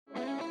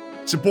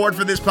Support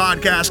for this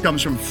podcast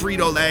comes from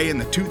Frito-Lay in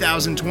the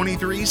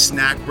 2023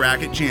 Snack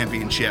Bracket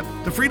Championship.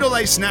 The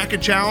Frito-Lay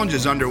Snack-It Challenge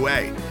is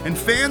underway, and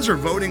fans are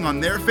voting on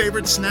their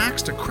favorite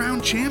snacks to crown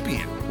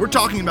champion. We're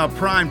talking about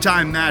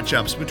prime-time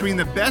matchups between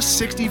the best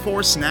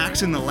 64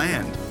 snacks in the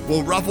land.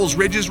 Will Ruffles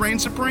Ridges reign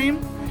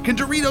supreme? Can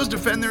Doritos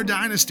defend their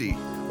dynasty?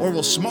 Or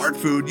will Smart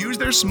Food use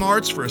their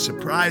smarts for a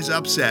surprise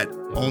upset?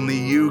 Only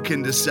you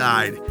can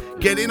decide.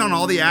 Get in on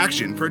all the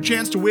action for a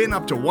chance to win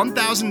up to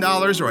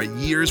 $1,000 or a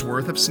year's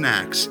worth of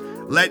snacks.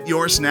 Let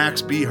your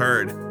snacks be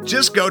heard.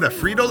 Just go to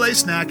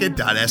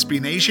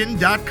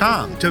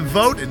fritolaysnacket.sbnation.com to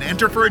vote and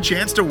enter for a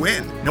chance to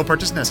win. No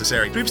purchase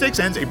necessary. Sweepstakes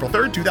ends April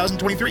 3rd,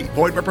 2023.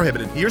 Void where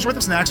prohibited. Year's worth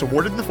of snacks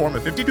awarded in the form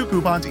of 52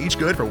 coupons, each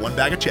good for one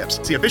bag of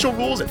chips. See official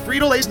rules at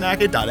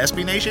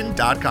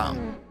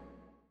fritolaysnacket.sbnation.com.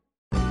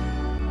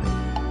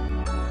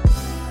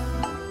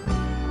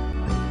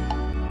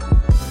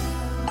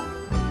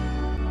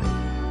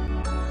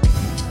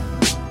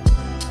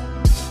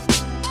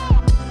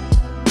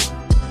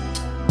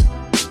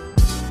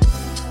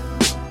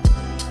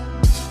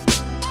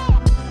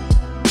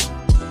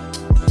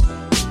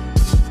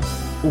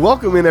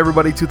 Welcome in,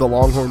 everybody, to the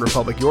Longhorn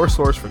Republic, your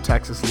source for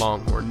Texas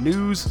Longhorn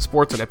news,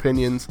 sports, and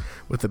opinions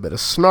with a bit of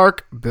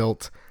snark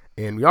built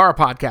in. We are a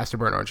podcast of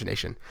Burnt Orange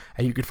Nation,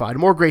 and you can find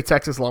more great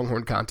Texas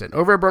Longhorn content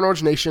over at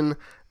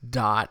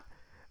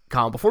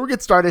burntorangenation.com. Before we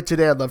get started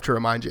today, I'd love to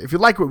remind you, if you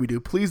like what we do,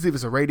 please leave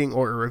us a rating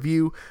or a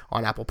review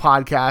on Apple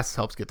Podcasts.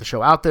 Helps get the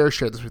show out there.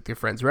 Share this with your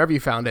friends wherever you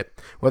found it,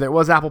 whether it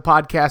was Apple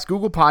Podcasts,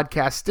 Google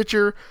Podcasts,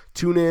 Stitcher,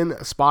 TuneIn,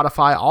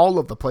 Spotify, all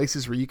of the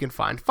places where you can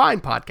find fine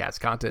podcast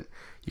content.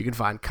 You can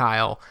find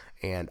Kyle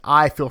and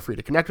I. Feel free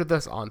to connect with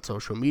us on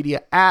social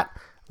media at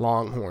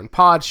Longhorn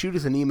Pod. Shoot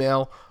us an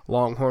email,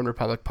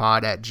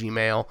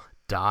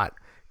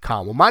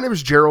 longhornrepublicpod@gmail.com. Well, my name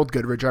is Gerald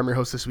Goodridge. I'm your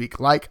host this week,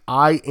 like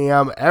I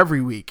am every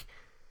week.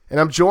 And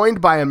I'm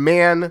joined by a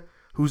man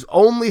whose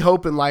only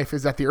hope in life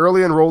is that the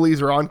early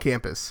enrollees are on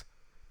campus,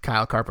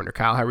 Kyle Carpenter.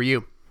 Kyle, how are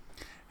you?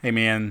 Hey,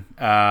 man.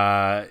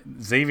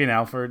 Xavier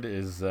Alford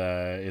is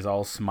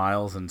all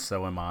smiles, and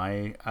so am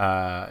I.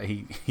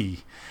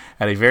 He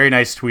had a very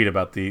nice tweet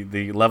about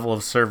the level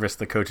of service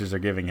the coaches are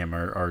giving him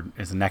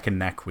is neck and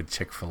neck with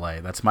Chick-fil-A.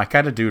 That's my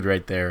kind of dude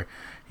right there.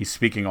 He's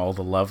speaking all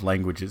the love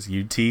languages.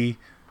 UT,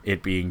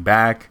 it being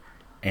back,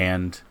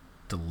 and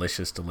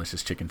delicious,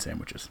 delicious chicken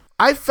sandwiches.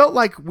 I felt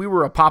like we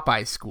were a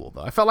Popeyes school,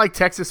 though. I felt like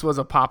Texas was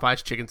a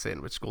Popeyes chicken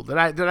sandwich school. Did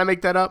I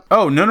make that up?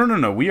 Oh,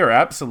 no. We are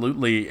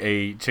absolutely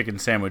a chicken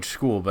sandwich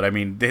school, but I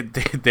mean,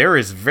 there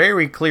is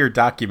very clear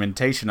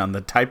documentation on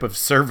the type of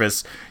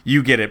service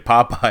you get at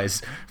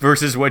Popeyes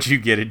versus what you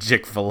get at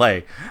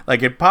Chick-fil-A.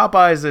 Like at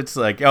Popeyes, it's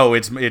like, oh,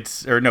 at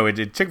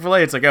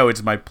Chick-fil-A, it's like, oh,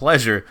 it's my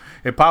pleasure.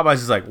 At Popeyes,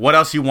 it's like, what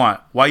else you want?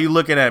 Why you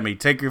looking at me?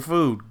 Take your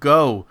food.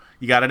 Go.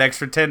 You got an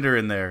extra tender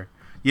in there.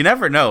 You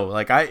never know.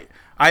 Like I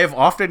have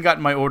often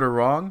gotten my order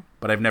wrong,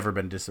 but I've never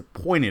been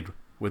disappointed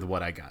with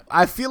what I got.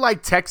 I feel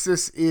like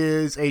Texas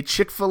is a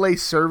Chick-fil-A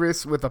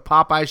service with a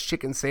Popeyes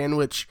chicken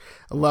sandwich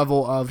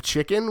level of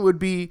chicken would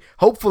be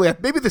hopefully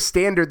maybe the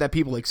standard that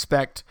people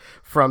expect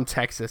from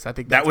Texas. I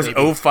think that was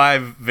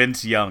 05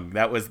 Vince Young.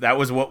 That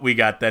was what we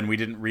got then. We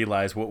didn't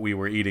realize what we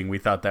were eating. We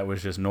thought that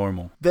was just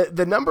normal.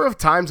 The number of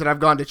times that I've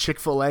gone to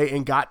Chick-fil-A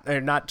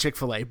and not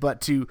Chick-fil-A,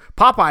 but to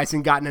Popeyes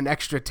and gotten an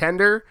extra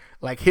tender,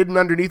 like hidden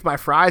underneath my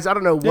fries. I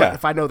don't know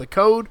if I know the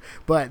code,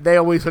 but they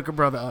always hook a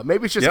brother up.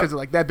 Maybe it's just because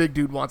like that big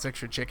dude wants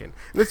extra chicken.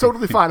 And it's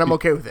totally fine. I'm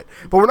okay with it.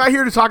 But we're not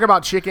here to talk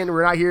about chicken.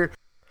 We're not here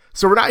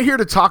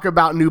to talk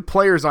about new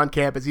players on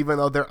campus, even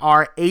though there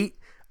are 8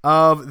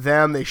 of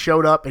them. They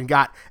showed up and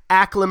got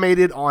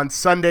acclimated on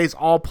Sundays.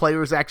 All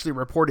players actually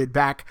reported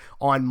back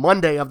on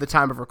Monday of the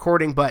time of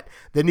recording, but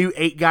the new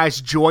 8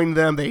 guys joined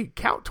them. They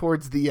count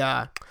towards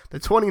the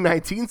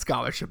 2019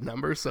 scholarship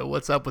numbers. So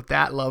what's up with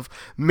that? Love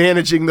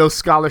managing those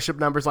scholarship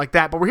numbers like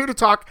that. But we're here to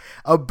talk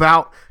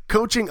about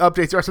coaching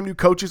updates. There are some new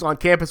coaches on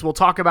campus. We'll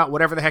talk about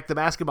whatever the heck the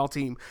basketball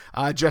team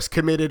just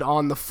committed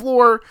on the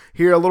floor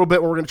here a little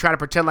bit, where we're going to try to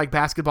pretend like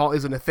basketball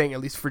isn't a thing,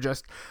 at least for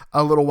just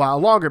a little while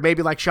longer,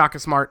 maybe like Shaka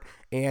Smart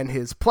and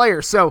his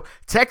players. So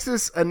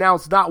Texas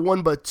announced not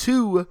 1 but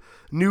 2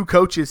 new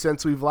coaches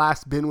since we've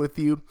last been with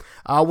you.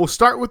 We'll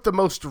start with the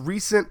most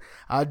recent.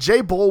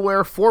 Jay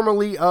Boulware,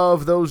 formerly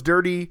of those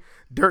dirty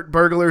dirt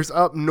burglars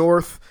up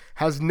north,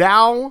 has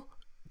now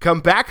come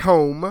back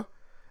home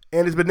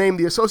and has been named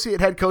the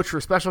associate head coach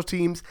for special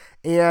teams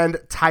and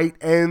tight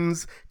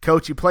ends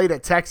coach. He played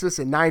at Texas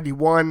in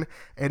 91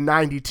 and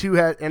 92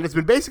 and has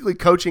been basically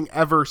coaching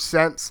ever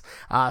since.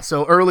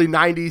 So early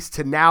 90s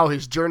to now,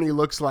 his journey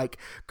looks like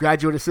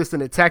graduate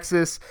assistant at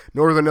Texas,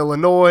 Northern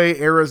Illinois,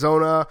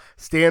 Arizona,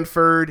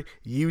 Stanford,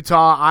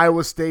 Utah,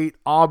 Iowa State,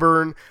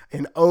 Auburn,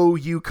 and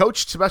OU.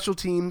 Coached special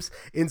teams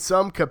in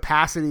some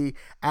capacity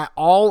at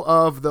all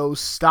of those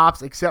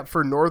stops except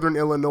for Northern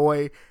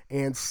Illinois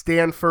and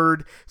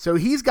Stanford. So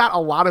he's got a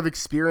lot of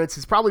experience.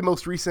 His probably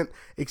most recent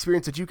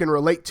experience that you can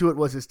relate to it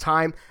was his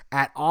time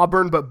at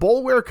Auburn, but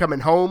Boulware coming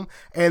home,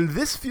 and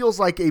this feels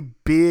like a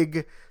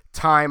big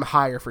time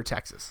hire for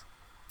Texas.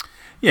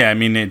 Yeah, I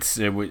mean,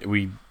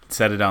 we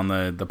said it on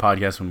the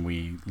podcast when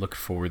we looked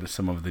for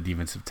some of the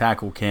defensive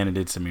tackle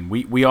candidates. I mean,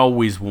 we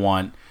always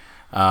want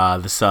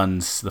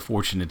the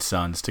fortunate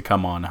Sons, to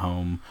come on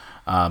home,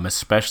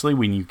 especially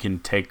when you can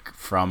take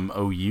from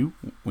OU,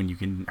 when you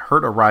can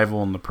hurt a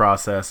rival in the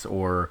process,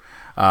 or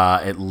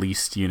at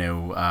least,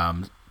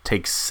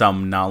 take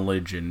some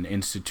knowledge and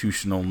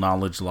institutional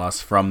knowledge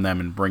loss from them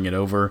and bring it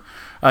over.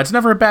 It's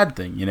never a bad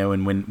thing,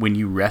 and when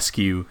you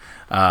rescue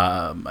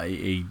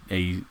a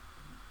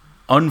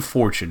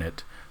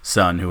unfortunate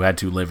son who had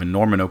to live in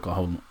Norman,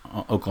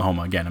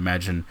 Oklahoma. Again,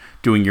 imagine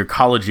doing your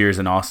college years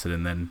in Austin,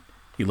 and then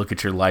you look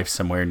at your life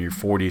somewhere in your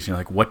 40s and you're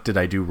like, what did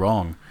I do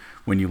wrong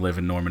when you live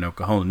in Norman,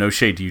 Oklahoma? No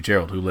shade to you,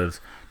 Gerald, who lives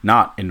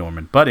not in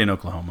Norman, but in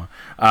Oklahoma.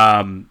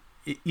 I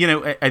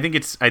think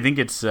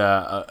it's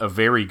a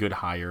very good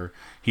hire.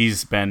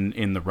 He's been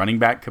in the running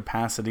back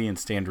capacity, and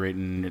Stan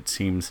Drayton, it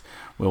seems,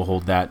 will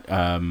hold that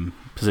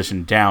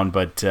position down.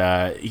 But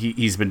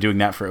he's been doing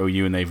that for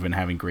OU, and they've been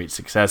having great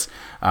success.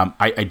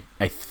 I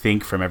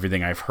think from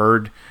everything I've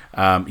heard,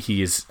 he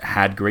has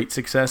had great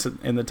success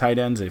in the tight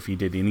ends. If he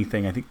did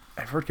anything, I think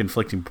I've heard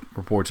conflicting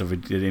reports of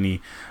if he did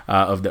any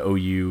of the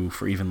OU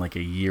for even like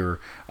a year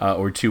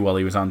or two while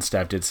he was on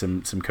staff, did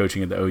some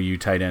coaching at the OU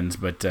tight ends,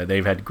 but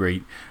they've had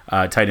great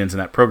tight ends in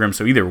that program.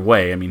 So either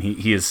way, I mean,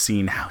 he has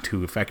seen how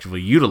to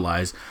effectively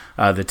utilize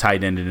the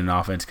tight end in an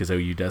offense, because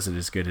OU does it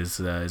as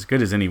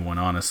good as anyone,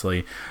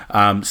 honestly.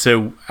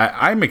 So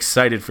I'm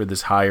excited for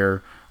this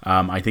hire.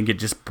 I think it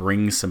just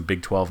brings some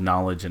Big 12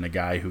 knowledge, and a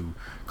guy who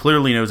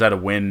clearly knows how to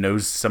win,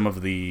 knows some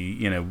of the,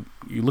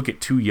 you look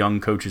at two young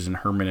coaches in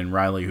Herman and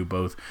Riley who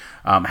both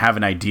have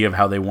an idea of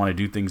how they want to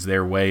do things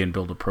their way and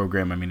build a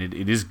program. I mean,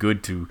 it is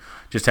good to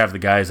just have the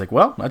guys like,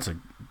 well, that's a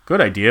good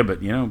idea, but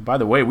by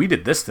the way, we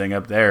did this thing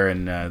up there,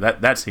 and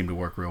that seemed to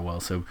work real well.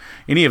 So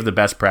any of the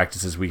best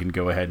practices we can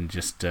go ahead and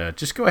just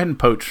go ahead and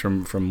poach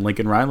from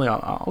Lincoln Riley,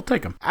 I'll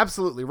take them.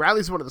 Absolutely.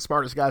 Riley's one of the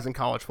smartest guys in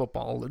college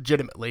football,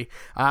 legitimately.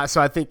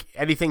 So I think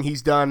anything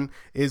he's done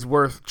is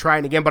worth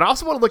trying again. But I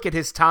also want to look at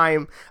his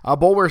time,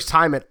 Boulware's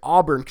time at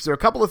Auburn, because there are a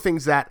couple of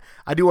things that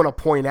I do want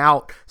to point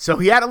out. So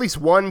he had at least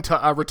one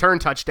return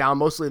touchdown,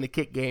 mostly in the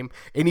kick game,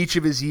 in each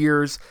of his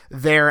years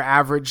there,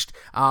 averaged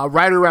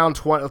right around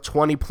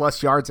 20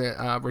 plus yards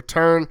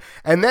return,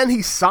 and then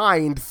he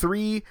signed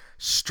three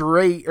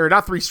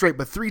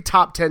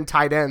top 10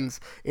 tight ends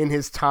in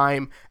his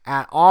time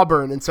at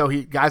Auburn. And so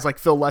guys like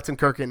Phil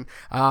Letzenkirk and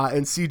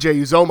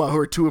CJ Uzoma, who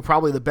are two of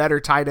probably the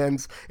better tight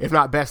ends, if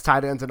not best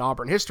tight ends in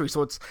Auburn history.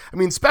 So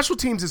special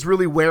teams is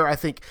really where I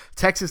think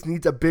Texas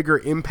needs a bigger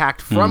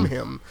impact from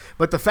him.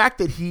 But the fact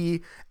that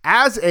he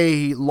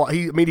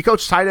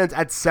coached tight ends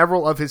at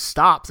several of his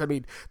stops. I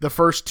mean, the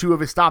first two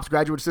of his stops,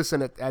 graduate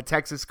assistant at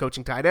Texas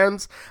coaching tight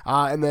ends,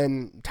 and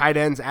then tight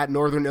ends at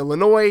Northern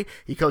Illinois.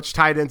 He coached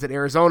tight ends at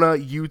Arizona,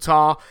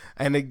 Utah,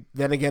 and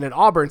then again at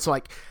Auburn. So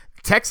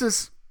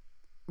Texas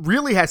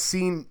really has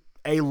seen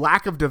a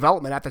lack of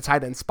development at the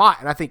tight end spot.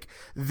 And I think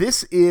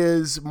this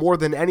is more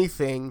than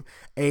anything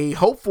a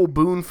hopeful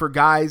boon for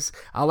guys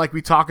like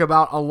we talk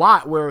about a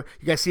lot, where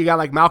you guys see a guy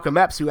like Malcolm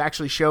Epps who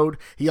actually showed,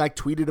 he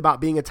tweeted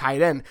about being a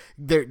tight end.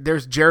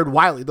 There's Jared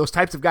Wiley, those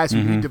types of guys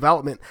who need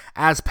development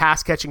as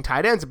pass catching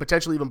tight ends and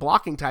potentially even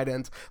blocking tight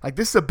ends.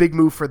 This is a big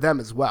move for them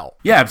as well.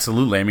 Yeah,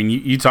 absolutely. I mean,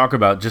 you talk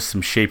about just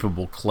some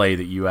shapeable clay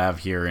that you have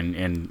here,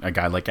 and a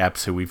guy like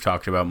Epps, who we've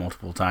talked about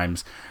multiple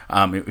times.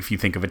 If you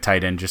think of a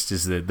tight end just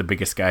as the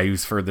biggest guy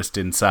who's furthest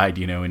inside,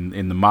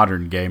 in the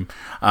modern game,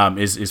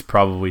 is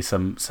probably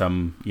some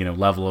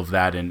level of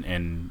that,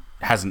 and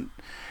hasn't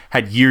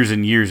had years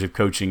and years of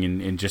coaching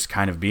and just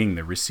kind of being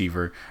the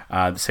receiver.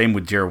 The same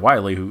with Jared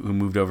Wiley, who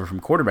moved over from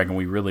quarterback, and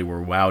we really were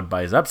wowed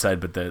by his upside.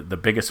 But the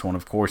biggest one,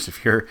 of course,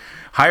 if you're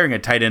hiring a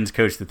tight ends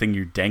coach, the thing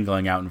you're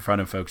dangling out in front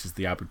of folks is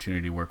the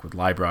opportunity to work with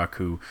Leibrock,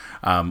 who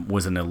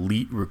was an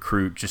elite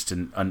recruit, just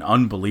an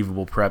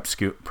unbelievable prep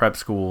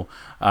school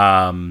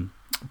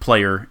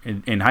player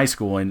in high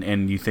school,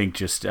 and you think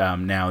just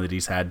now that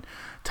he's had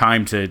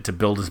time to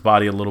build his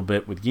body a little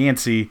bit with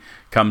Yancey,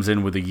 comes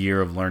in with a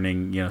year of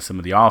learning some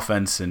of the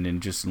offense and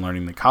just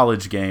learning the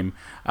college game,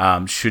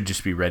 should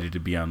just be ready to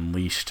be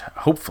unleashed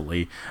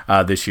hopefully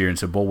this year. And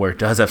so Boulware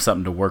does have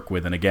something to work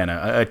with, and again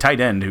a tight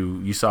end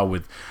who you saw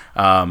with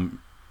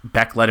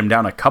Beck let him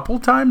down a couple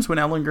times when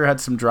Ehlinger had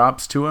some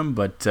drops to him,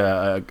 but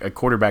a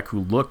quarterback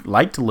who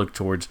liked to look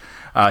towards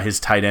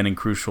his tight end in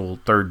crucial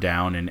third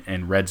down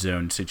and red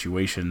zone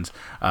situations,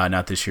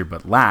 not this year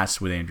but last,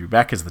 with Andrew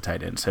Beck as the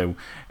tight end. So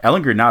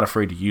Ehlinger not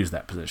afraid to use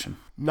that position.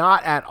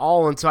 Not at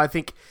all. And so I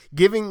think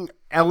giving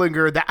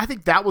Ehlinger, I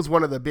think that was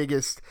one of the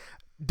biggest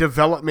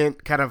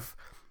development kind of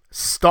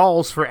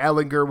stalls for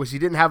Ehlinger, was he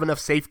didn't have enough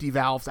safety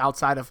valves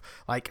outside of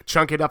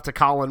chunk it up to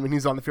Colin when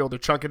he's on the field, or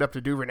chunk it up to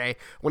Duvernay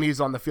when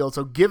he's on the field.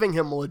 So giving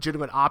him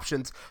legitimate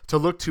options to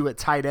look to at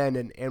tight end,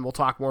 and we'll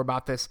talk more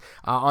about this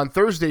on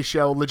Thursday's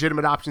show,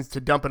 legitimate options to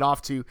dump it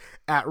off to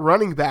at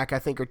running back, I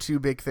think are two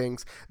big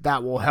things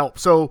that will help.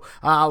 So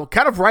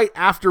kind of right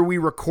after we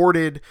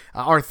recorded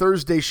our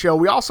Thursday show,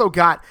 we also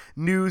got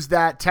news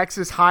that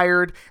Texas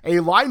hired a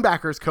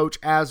linebackers coach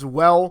as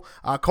well.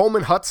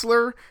 Coleman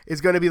Hutzler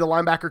is going to be the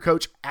linebacker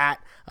coach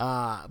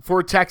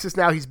for Texas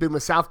now. He's been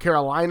with South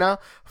Carolina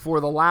for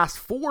the last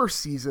 4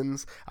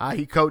 seasons.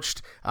 He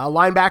coached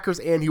linebackers,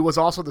 and he was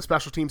also the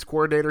special teams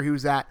coordinator. He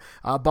was at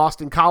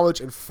Boston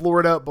College in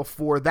Florida.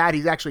 Before that,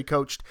 he's actually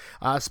coached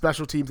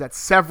special teams at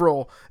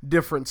several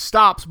different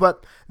stops.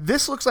 But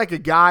this looks like a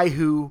guy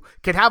who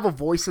can have a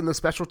voice in the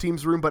special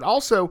teams room, but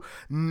also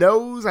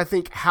knows, I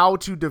think, how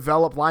to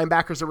develop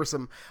linebackers. There were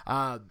some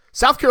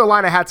South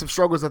Carolina had some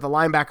struggles at the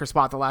linebacker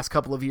spot the last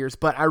couple of years,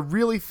 but I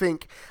really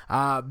think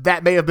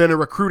that may have been a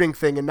recruiting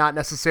thing and not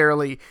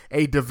necessarily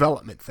a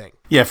development thing.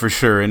 Yeah, for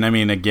sure. And I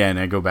mean, again,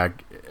 I go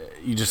back,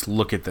 you just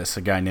look at this,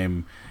 a guy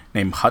named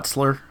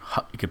Hutzler,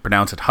 you could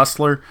pronounce it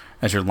Hustler,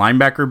 as your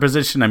linebacker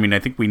position. I mean, I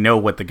think we know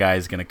what the guy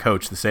is going to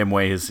coach, the same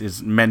way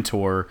his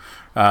mentor,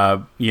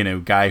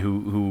 guy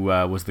who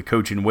was the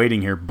coach in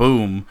waiting here,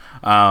 Boom.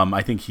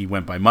 I think he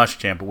went by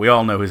Muschamp, but we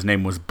all know his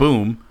name was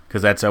Boom,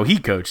 because that's how he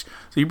coached.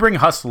 So you bring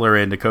Hustler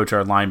in to coach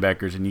our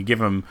linebackers, and you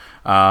give him,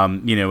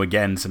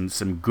 again,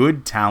 some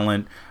good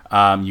talent.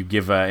 You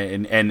give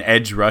an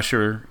edge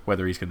rusher,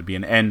 whether he's going to be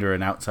an end or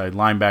an outside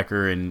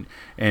linebacker,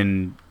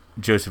 and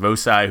Joseph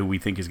Osai, who we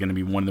think is going to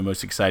be one of the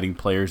most exciting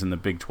players in the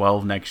Big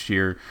 12 next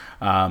year.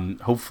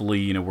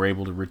 Hopefully, we're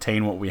able to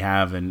retain what we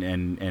have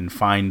and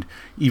find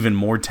even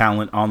more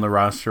talent on the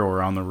roster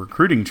or on the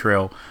recruiting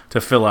trail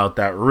to fill out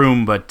that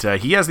room. But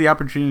he has the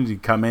opportunity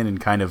to come in and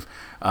kind of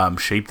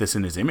shape this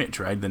in his image,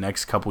 right? The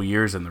next couple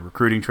years in the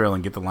recruiting trail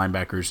and get the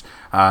linebackers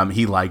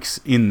he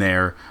likes in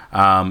there.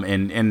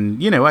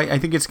 I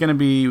think it's going to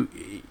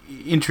be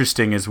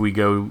interesting as we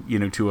go,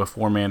 to a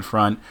 4-man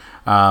front.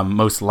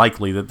 Most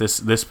likely that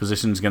this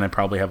position is going to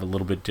probably have a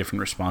little bit different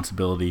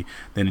responsibility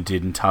than it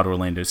did in Todd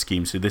Orlando's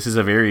scheme. So this is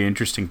a very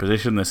interesting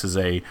position. This is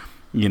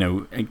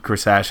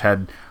Chris Ash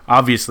had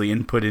obviously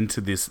input into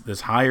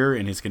this hire,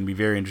 and it's going to be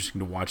very interesting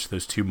to watch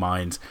those two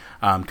minds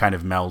kind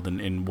of meld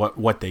and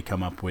what they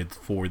come up with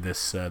for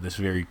this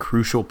very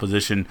crucial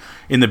position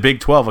in the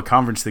Big 12, a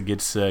conference that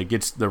gets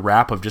the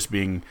rap of just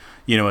being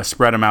a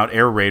spread them out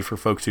air raid for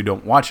folks who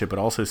don't watch it, but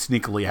also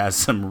sneakily has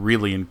some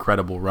really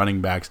incredible running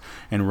backs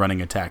and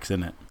running attacks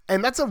in it.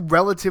 And that's a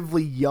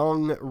relatively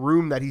young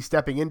room that he's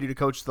stepping into to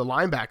coach the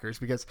linebackers,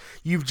 because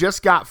you've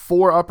just got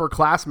 4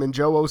 upperclassmen,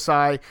 Joe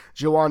Osai,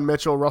 Jawan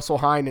Mitchell, Russell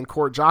Hine, and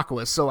Court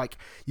Jacquez. So,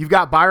 you've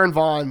got Byron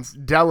Vaughns,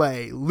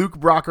 Dele, Luke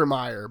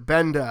Brockermeyer,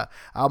 Benda,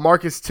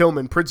 Marcus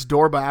Tillman, Prince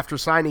Dorba after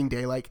signing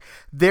day.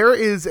 There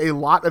is a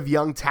lot of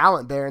young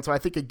talent there. And so I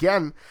think,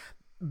 again,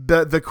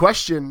 the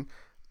question,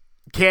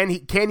 can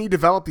he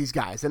develop these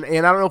guys? And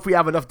I don't know if we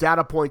have enough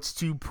data points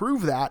to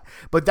prove that,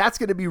 but that's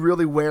going to be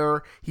really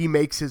where he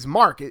makes his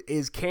mark,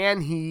 is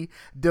can he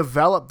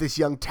develop this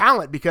young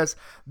talent? Because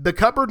the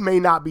cupboard may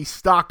not be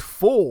stocked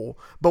full,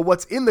 but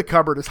what's in the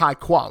cupboard is high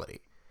quality.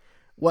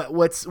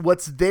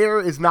 What's there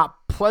is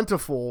not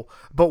plentiful,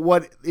 but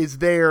what is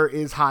there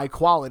is high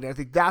quality. I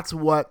think that's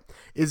what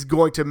is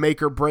going to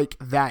make or break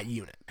that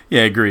unit.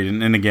 Yeah, agreed.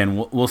 And again,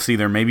 we'll see.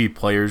 There may be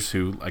players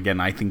who, again,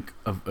 I think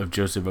of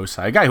Joseph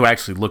Osai, a guy who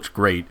actually looked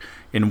great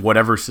in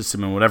whatever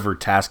system and whatever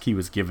task he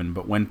was given.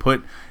 But when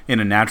put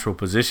in a natural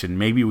position,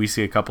 maybe we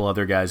see a couple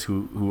other guys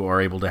who are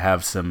able to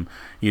have some,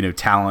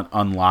 talent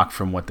unlocked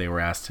from what they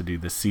were asked to do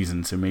this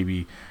season. So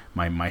maybe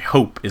my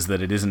hope is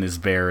that it isn't as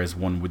bare as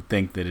one would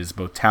think, that is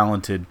both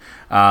talented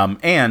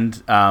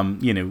and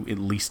at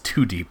least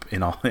too deep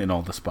in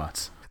all the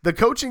spots. The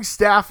coaching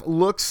staff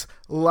looks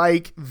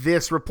like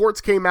this.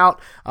 Reports came out,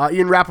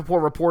 Ian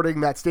Rappaport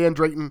reporting that Stan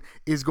Drayton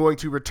is going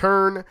to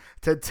return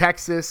to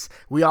Texas.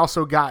 We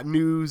also got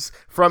news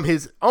from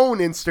his own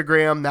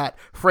Instagram that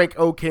Frank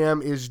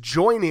Okam is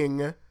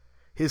joining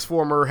his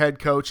former head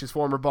coach, his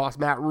former boss,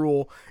 Matt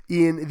Rule,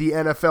 in the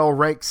NFL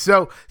ranks.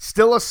 So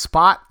still a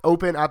spot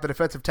open at the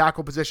defensive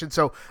tackle position.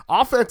 So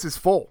offense is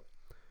full.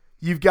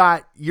 You've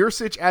got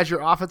Yurcich as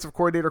your offensive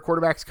coordinator,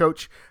 quarterbacks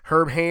coach,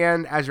 Herb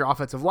Hand as your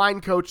offensive line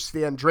coach,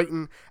 Stan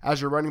Drayton as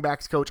your running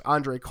backs coach,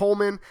 Andre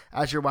Coleman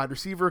as your wide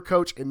receiver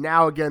coach, and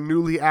now again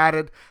newly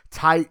added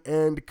tight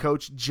end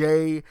coach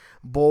Jay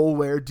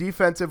Boulware.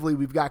 Defensively,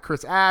 we've got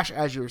Chris Ash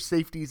as your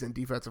safeties and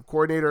defensive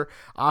coordinator,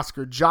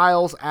 Oscar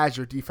Giles as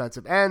your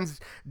defensive ends,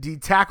 D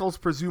tackles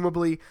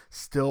presumably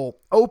still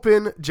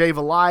open, Jay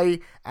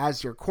Valai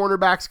as your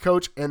cornerbacks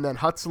coach, and then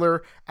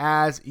Hutzler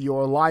as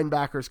your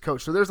linebackers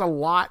coach. So there's a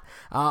lot.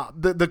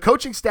 The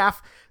coaching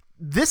staff,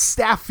 this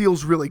staff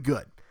feels really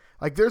good.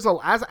 There's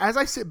as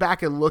I sit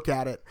back and look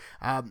at it,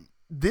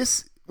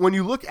 when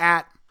you look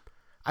at,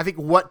 I think,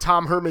 what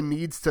Tom Herman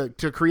needs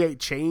to create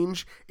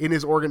change in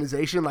his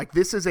organization,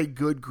 this is a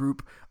good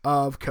group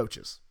of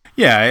coaches.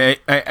 Yeah,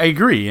 I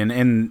agree.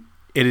 And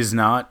it is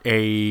not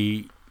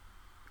a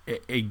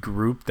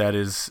group that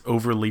is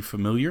overly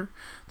familiar.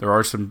 There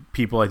are some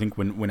people, I think,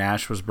 when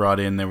Ash was brought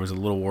in, there was a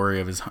little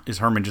worry of is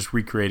Herman just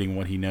recreating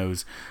what he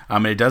knows.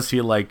 And it does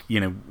feel like,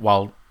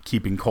 while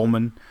keeping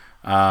Coleman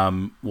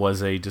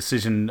was a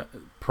decision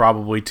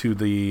probably to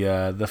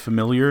the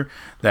familiar,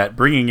 that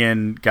bringing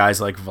in guys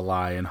like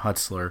Valai and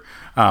Hutzler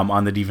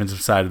on the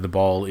defensive side of the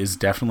ball is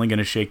definitely going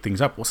to shake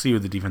things up. We'll see who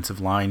the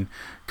defensive line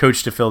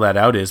coach to fill that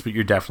out is, but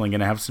you're definitely going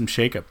to have some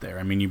shakeup there.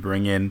 I mean, you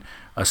bring in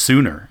a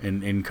Sooner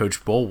in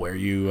Coach Bull, where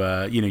you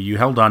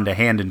held on to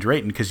Hand and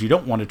Drayton because you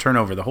don't want to turn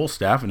over the whole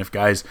staff, and if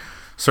guys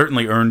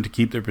certainly earned to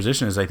keep their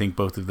position, as I think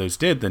both of those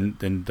did,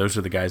 then those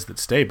are the guys that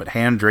stay. But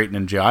Hand, Drayton,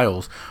 and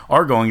Giles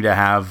are going to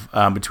have,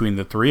 between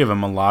the three of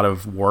them, a lot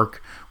of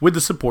work with the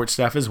support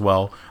staff as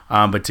well,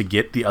 but to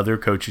get the other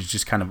coaches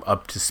just kind of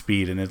up to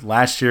speed. And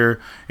last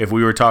year, if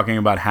we were talking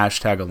about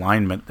hashtag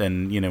alignment,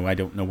 then, I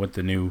don't know what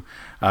the new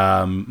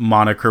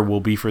moniker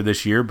will be for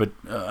this year, but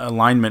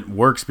alignment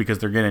works because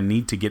they're going to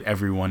need to get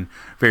everyone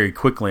very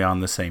quickly on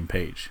the same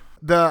page.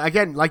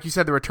 Again, like you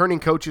said, the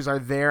returning coaches are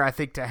there, I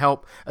think, to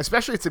help,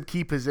 especially at some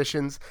key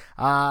positions.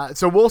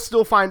 So we'll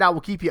still find out. We'll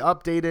keep you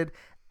updated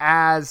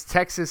as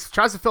Texas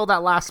tries to fill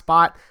that last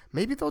spot.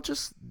 Maybe they'll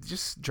just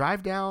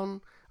drive down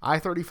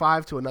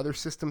I-35 to another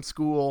system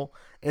school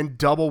and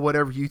double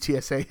whatever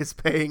UTSA is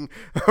paying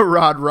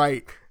Rod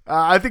Wright.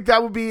 I think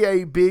that would be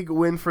a big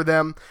win for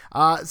them.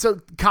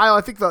 So, Kyle,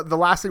 I think the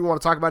last thing we want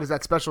to talk about is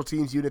that special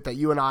teams unit that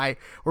you and I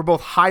were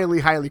both highly,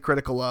 highly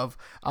critical of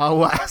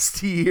last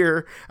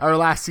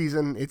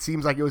season. It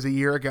seems like it was a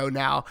year ago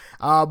now.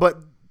 But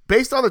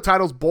based on the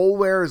titles,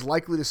 Boulware is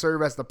likely to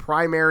serve as the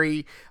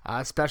primary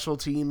special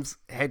teams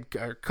head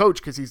coach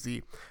because he's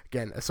the,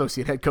 again,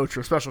 associate head coach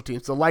for special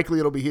teams. So likely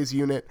it'll be his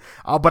unit.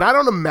 But I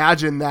don't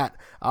imagine that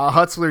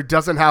Hutzler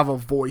doesn't have a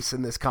voice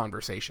in this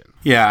conversation.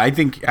 Yeah, I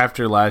think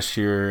after last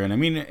year, and I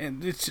mean,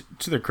 it's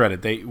to their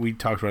credit, we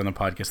talked about it on the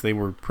podcast, they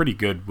were pretty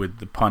good with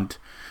the punt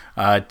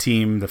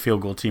team. The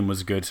field goal team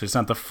was good. So it's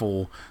not the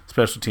full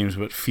special teams,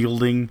 but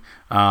fielding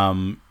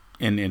and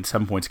in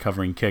some points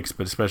covering kicks,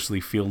 but especially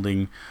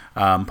fielding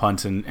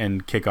punts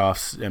and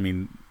kickoffs. I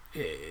mean,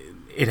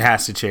 it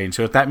has to change.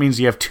 So if that means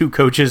you have two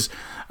coaches,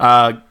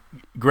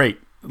 great.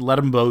 Let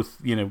them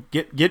both,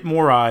 get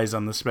more eyes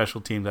on the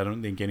special teams. I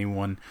don't think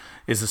anyone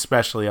is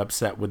especially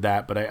upset with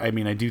that. But I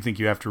mean, I do think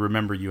you have to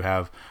remember you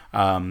have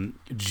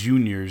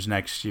juniors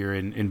next year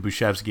in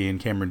Bushevsky and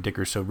Cameron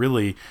Dicker. So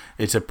really,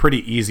 it's a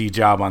pretty easy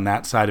job on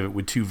that side of it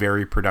with two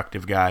very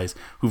productive guys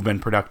who've been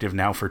productive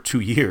now for 2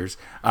 years,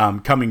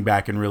 coming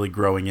back and really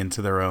growing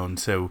into their own.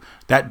 So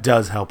that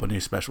does help a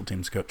new special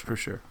teams coach for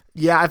sure.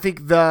 Yeah, I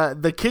think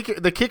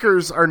the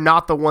kickers are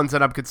not the ones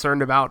that I'm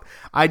concerned about.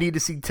 I need to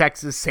see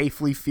Texas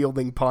safely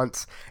fielding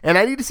punts, and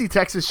I need to see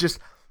Texas just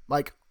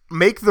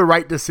make the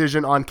right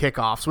decision on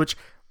kickoffs, which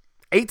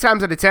 8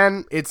 times out of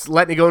 10, it's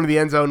letting it go into the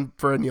end zone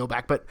for a kneel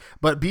back.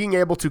 But being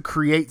able to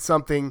create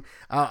something,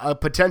 a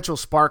potential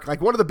spark, like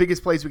one of the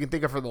biggest plays we can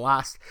think of for the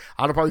last,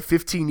 probably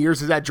 15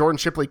 years is that Jordan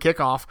Shipley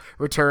kickoff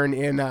return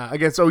in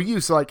against OU.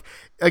 So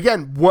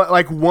again,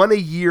 one a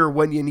year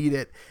when you need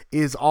it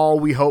is all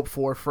we hope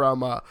for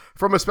from a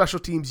special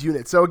teams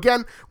unit. So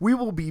again, we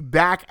will be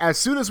back as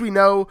soon as we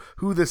know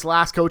who this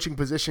last coaching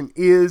position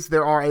is.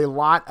 There are a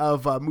lot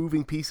of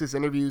moving pieces.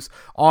 Interviews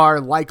are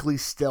likely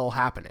still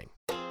happening.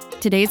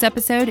 Today's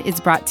episode is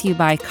brought to you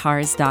by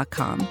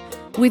Cars.com.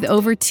 With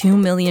over 2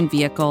 million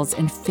vehicles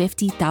and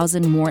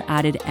 50,000 more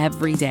added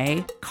every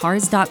day,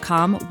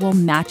 Cars.com will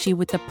match you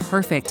with the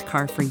perfect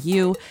car for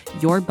you,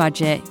 your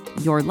budget,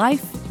 your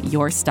life,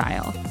 your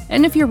style.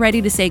 And if you're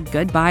ready to say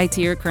goodbye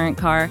to your current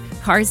car,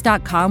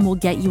 Cars.com will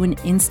get you an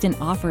instant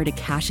offer to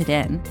cash it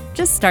in.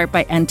 Just start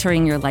by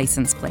entering your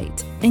license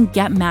plate and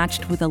get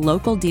matched with a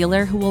local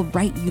dealer who will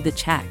write you the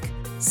check.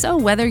 So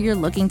whether you're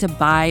looking to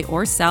buy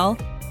or sell,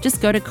 just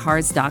go to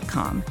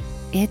Cars.com.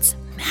 It's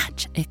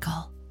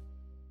magical.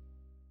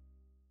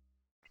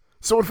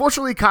 So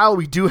unfortunately, Kyle,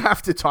 we do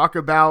have to talk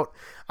about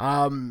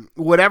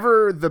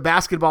whatever the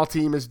basketball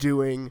team is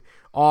doing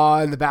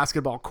on the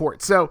basketball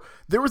court. So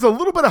there was a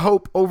little bit of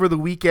hope over the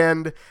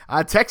weekend.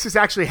 Texas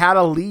actually had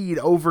a lead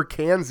over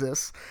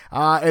Kansas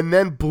and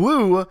then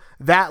blew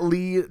that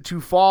lead to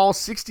fall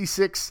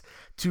 66-57.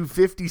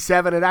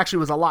 It actually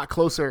was a lot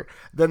closer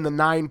than the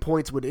 9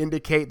 points would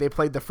indicate. They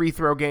played the free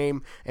throw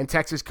game and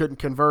Texas couldn't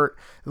convert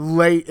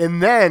late.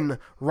 And then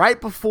right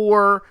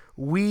before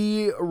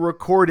we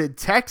recorded,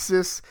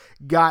 Texas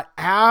got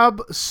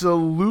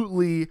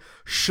absolutely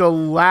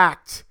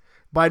shellacked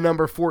by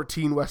number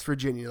 14 West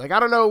Virginia. I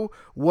don't know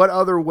what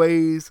other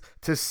ways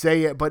to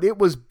say it, but it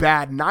was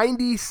bad.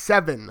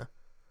 97-59.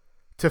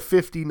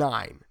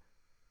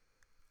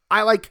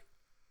 I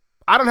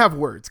don't have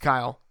words,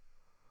 Kyle.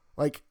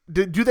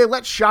 Do they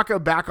let Shaka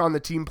back on the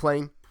team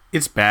plane?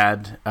 It's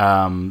bad.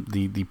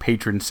 The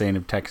patron saint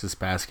of Texas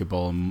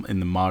basketball in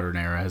the modern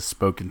era has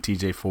spoken.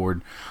 TJ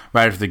Ford,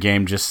 right after the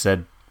game, just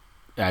said,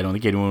 I don't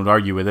think anyone would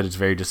argue with it. It's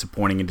very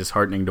disappointing and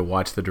disheartening to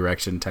watch the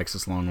direction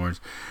Texas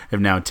Longhorns have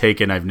now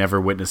taken. I've never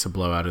witnessed a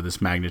blowout of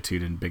this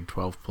magnitude in Big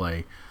 12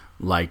 play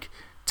like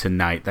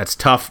tonight. That's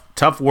tough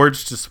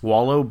words to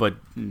swallow, but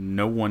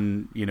no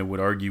one would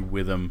argue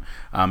with them.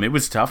 It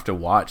was tough to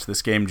watch.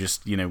 This game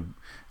just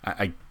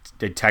I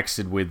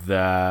texted with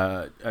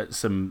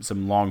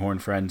some Longhorn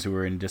friends who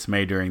were in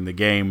dismay during the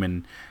game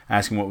and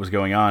asking what was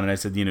going on. And I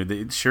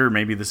said, sure,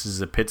 maybe this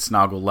is a Pitt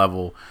Snoggle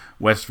level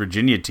West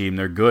Virginia team.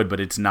 They're good, but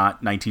it's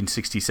not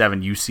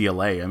 1967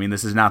 UCLA. I mean,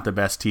 this is not the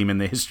best team in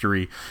the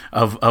history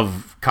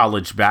of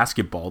college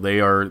basketball.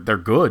 They're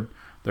good.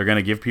 They're going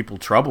to give people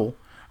trouble.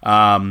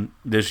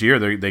 This year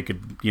they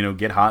could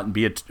get hot and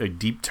be a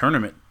deep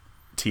tournament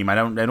team. I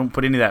don't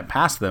put any of that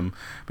past them,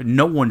 but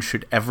no one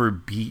should ever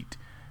beat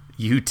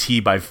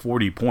UT by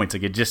 40 points.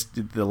 Like,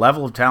 the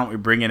level of talent we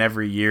bring in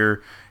every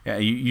year,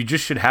 you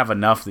just should have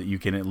enough that you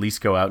can at least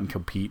go out and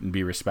compete and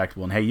be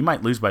respectable. And hey, you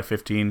might lose by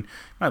 15, you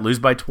might lose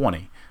by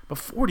 20, but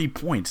 40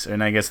 points,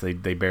 and I guess they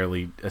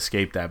barely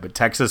escaped that. But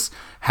Texas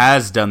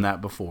has done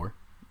that before,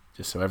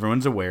 just so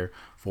everyone's aware.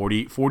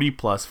 40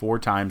 plus 4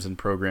 times in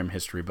program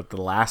history, but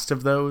the last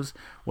of those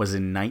was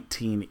in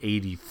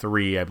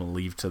 1983, I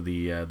believe, to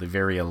the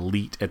very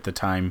elite at the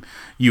time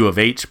U of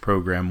H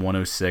program,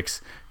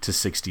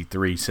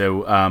 106-63.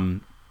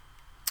 So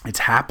it's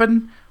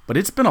happened, but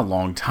it's been a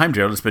long time,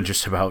 Gerald. It's been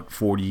just about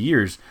 40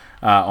 years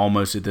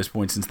almost at this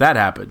point since that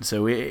happened.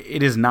 So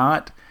it is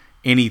not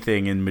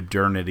anything in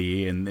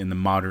modernity in the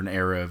modern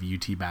era of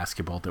UT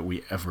basketball that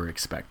we ever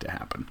expect to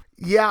happen.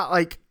 Yeah,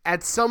 like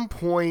at some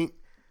point,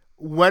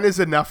 when is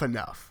enough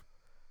enough?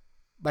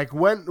 Like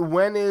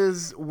when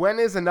is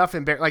enough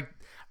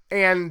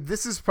and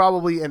this is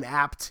probably an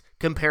apt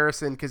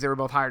comparison because they were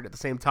both hired at the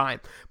same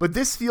time. But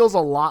this feels a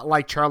lot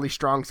like Charlie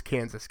Strong's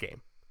Kansas game,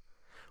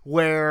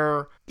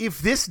 where if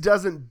this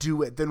doesn't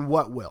do it, then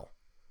what will?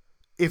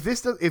 If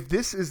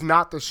this is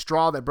not the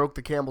straw that broke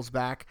the camel's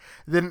back,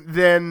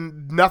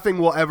 then nothing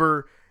will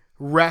ever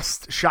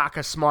wrest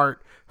Shaka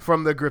Smart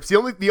from the grips.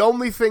 The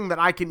only thing that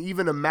I can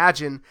even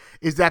imagine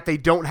is that they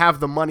don't have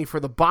the money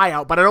for the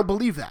buyout, but I don't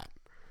believe that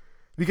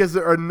because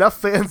there are enough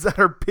fans that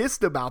are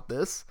pissed about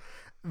this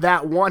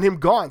that want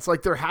him gone. It's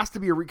like there has to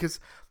be because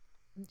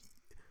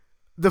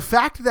the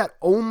fact that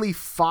only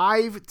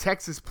 5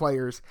 Texas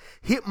players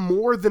hit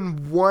more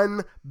than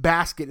 1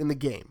 basket in the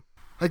game,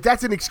 like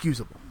that's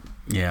inexcusable.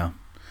 Yeah.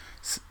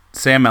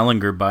 Sam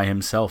Ellinger by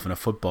himself in a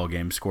football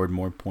game scored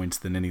more points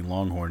than any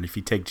Longhorn. If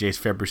you take Jace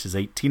Febris'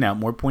 18 out,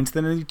 more points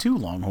than any 2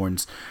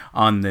 Longhorns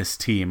on this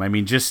team. I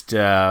mean, just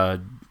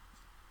bad,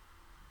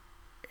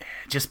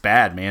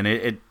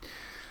 man.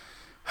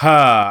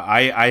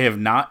 I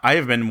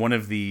have been one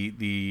of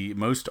the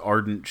most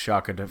ardent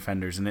Shaka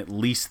defenders, and at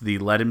least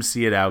let him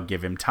see it out,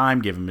 give him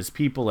time, give him his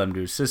people, let him do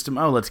his system.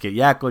 Oh, let's get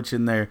Yaklich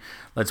in there.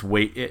 Let's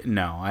wait.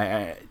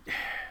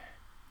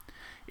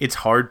 It's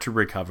hard to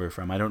recover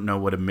from. I don't know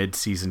what a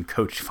mid-season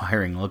coach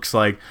firing looks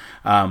like,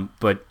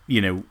 but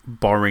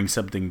barring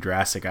something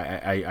drastic,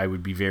 I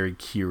would be very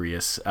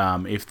curious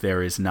if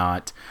there is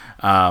not,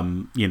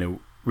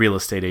 real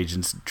estate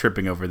agents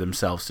tripping over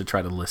themselves to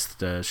try to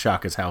list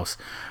Shaka's house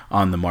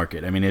on the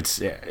market. I mean,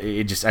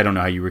 I don't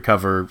know how you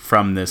recover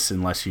from this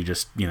unless you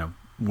just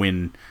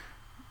win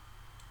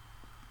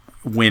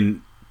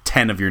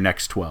 10 of your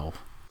next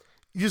 12.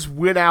 You just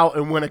win out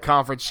and win a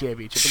conference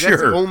championship.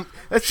 Sure.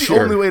 That's the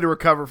only way to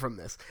recover from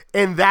this.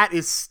 And that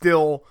is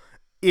still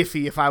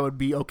iffy if I would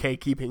be okay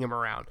keeping him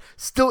around.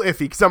 Still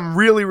iffy because I'm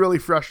really, really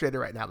frustrated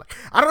right now. Like,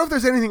 I don't know if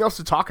there's anything else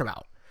to talk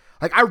about.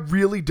 Like, I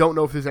really don't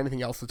know if there's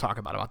anything else to talk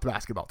about the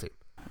basketball team.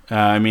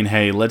 I mean,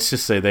 hey, let's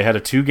just say they had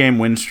a 2-game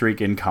win streak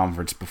in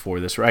conference before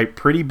this, right?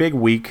 Pretty big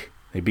week.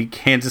 They beat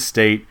Kansas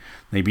State.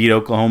 They beat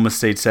Oklahoma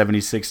State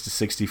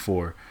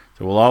 76-64.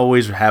 So we'll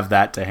always have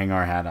that to hang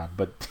our hat on.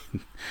 But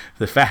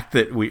the fact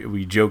that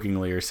we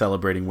jokingly are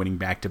celebrating winning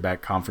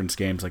back-to-back conference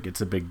games like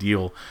it's a big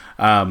deal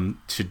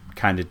should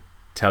kind of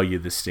tell you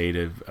the state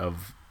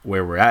of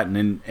where we're at.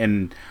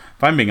 And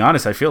if I'm being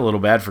honest, I feel a little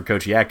bad for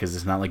Coach Yak because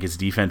it's not like his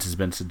defense has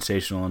been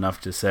sensational enough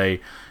to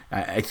say.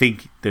 I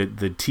think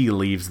the tea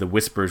leaves, the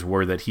whispers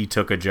were that he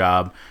took a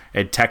job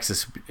at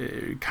Texas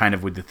kind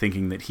of with the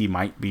thinking that he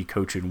might be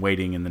coach in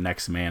waiting and the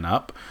next man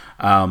up.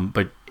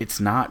 But it's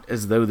not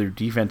as though their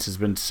defense has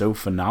been so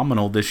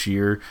phenomenal this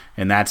year,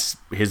 and that's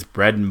his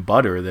bread and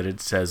butter that it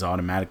says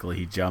automatically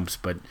he jumps.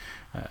 But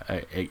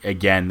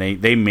again,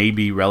 they may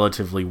be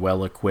relatively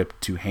well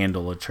equipped to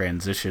handle a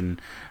transition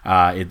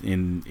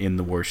in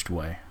the worst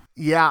way.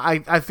 Yeah,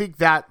 I think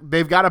that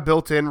they've got a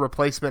built-in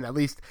replacement at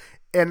least,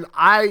 and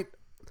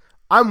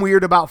I'm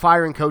weird about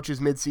firing coaches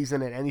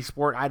midseason in any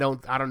sport. I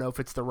don't know if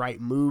it's the right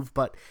move,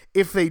 but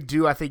if they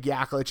do, I think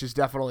Yaklich is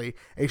definitely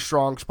a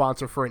strong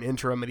sponsor for an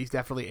interim, and he's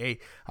definitely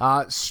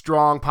a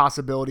strong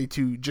possibility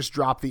to just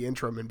drop the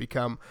interim and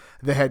become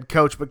the head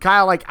coach. But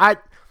Kyle, like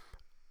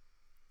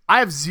I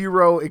have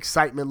zero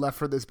excitement left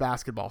for this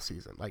basketball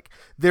season. Like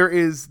there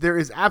is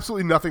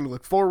absolutely nothing to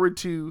look forward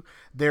to.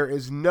 There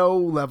is no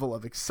level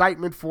of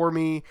excitement for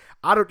me.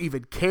 I don't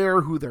even care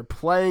who they're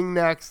playing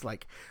next.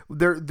 Like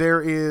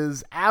there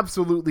is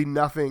absolutely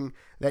nothing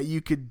that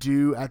you could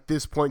do at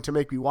this point to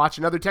make me watch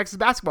another Texas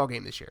basketball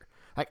game this year.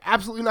 Like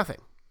absolutely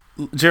nothing.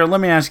 Gerald,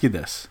 let me ask you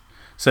this.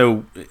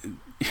 So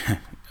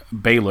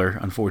Baylor,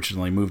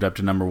 unfortunately, moved up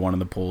to number 1 in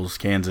the polls.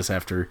 Kansas,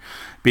 after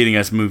beating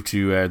us, moved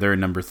to they're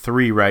number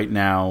 3 right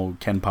now.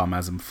 Ken Palm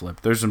has them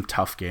flipped. There's some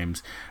tough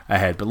games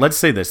ahead. But let's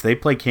say this. They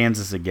play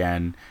Kansas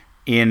again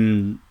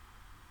in,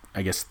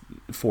 I guess,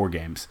 4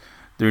 games.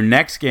 Their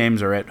next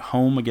games are at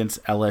home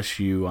against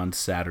LSU on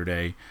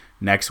Saturday.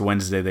 Next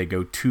Wednesday, they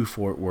go to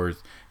Fort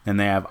Worth. Then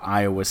they have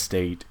Iowa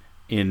State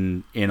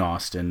in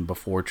Austin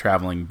before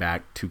traveling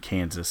back to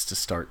Kansas to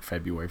start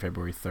February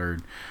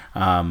 3rd.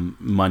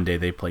 Monday,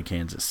 they play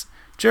Kansas.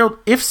 Gerald,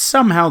 if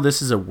somehow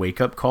this is a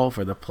wake-up call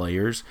for the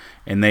players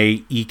and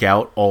they eke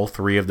out all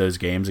 3 of those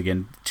games,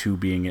 again, 2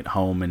 being at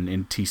home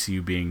and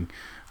TCU being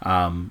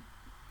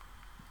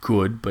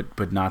good,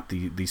 but not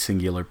the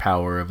singular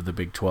power of the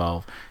Big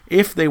 12,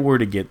 if they were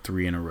to get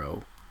 3 in a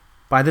row,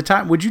 by the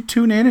time, would you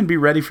tune in and be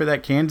ready for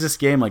that Kansas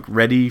game, like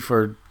ready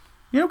for,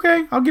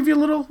 okay, I'll give you a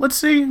little, let's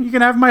see, you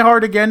can have my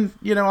heart again,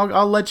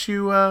 I'll let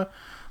you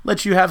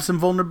have some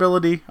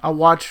vulnerability, I'll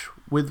watch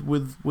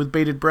with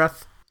bated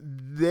breath?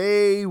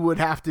 They would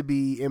have to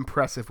be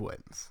impressive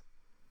wins.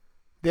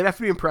 They'd have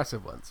to be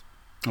impressive ones.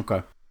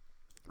 Okay.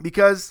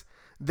 Because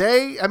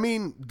they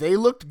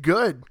looked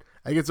good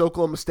against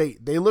Oklahoma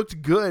State. They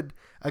looked good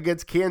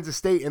against Kansas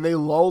State, and they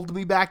lulled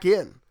me back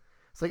in.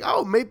 It's like,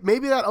 oh,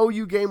 maybe that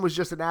OU game was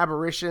just an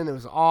aberration. It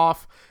was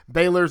off.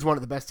 Baylor's one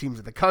of the best teams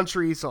in the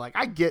country, so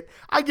I get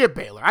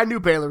Baylor. I knew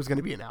Baylor was going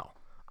to be an L.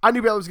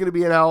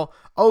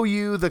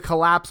 OU, the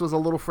collapse was a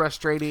little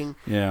frustrating.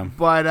 Yeah.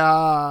 But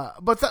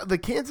the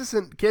Kansas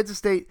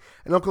State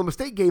and Oklahoma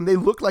State game, they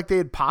looked like they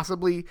had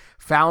possibly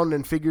found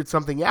and figured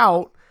something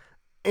out.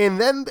 And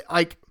then,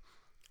 I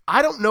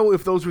don't know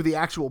if those were the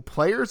actual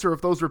players or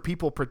if those were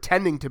people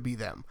pretending to be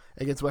them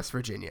against West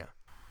Virginia.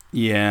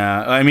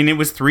 Yeah, it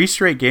was 3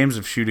 straight games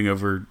of shooting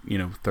over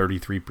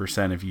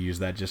 33%, if you use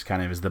that just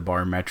kind of as the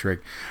bar metric,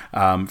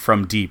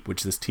 from deep,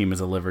 which this team is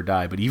a live or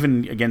die. But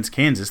even against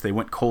Kansas, they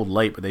went cold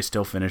late, but they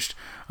still finished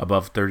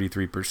above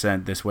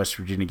 33%. This West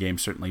Virginia game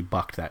certainly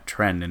bucked that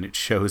trend, and it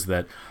shows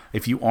that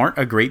if you aren't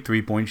a great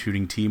 3-point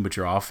shooting team, but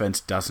your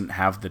offense doesn't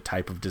have the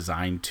type of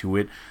design to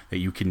it that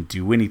you can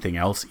do anything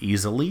else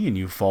easily, and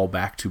you fall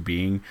back to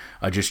being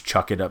a just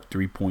chuck it up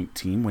 3-point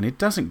team, when it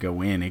doesn't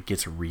go in, it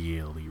gets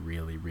really,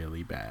 really,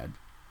 really bad.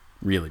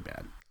 Really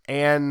bad.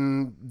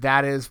 And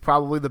that is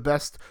probably the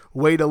best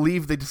way to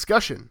leave the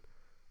discussion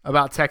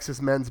about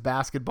Texas men's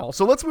basketball.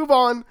 So let's move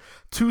on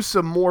to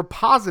some more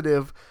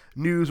positive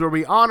news where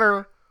we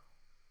honor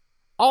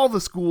all the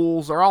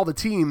schools, or all the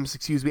teams,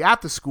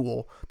 at the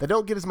school that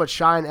don't get as much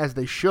shine as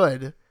they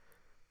should.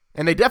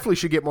 And they definitely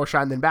should get more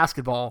shine than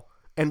basketball.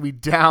 And we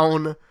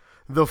down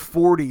the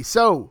 40.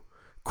 So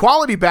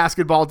quality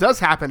basketball does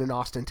happen in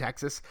Austin,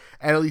 Texas,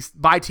 and at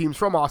least by teams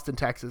from Austin,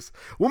 Texas.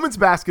 Women's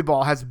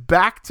basketball has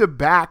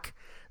back-to-back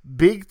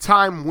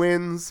big-time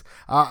wins,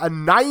 a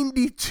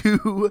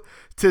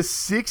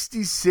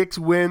 92-66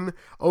 win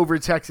over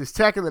Texas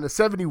Tech, and then a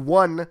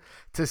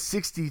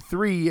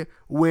 71-63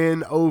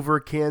 win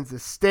over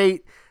Kansas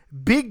State.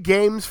 Big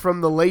games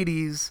from the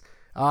ladies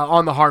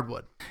on the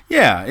hardwood.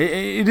 Yeah,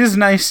 it is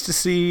nice to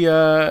see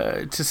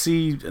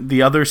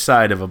the other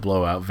side of a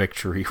blowout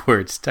victory, where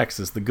it's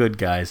Texas, the good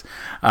guys.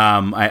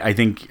 I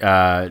think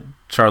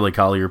Charlie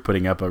Collier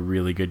putting up a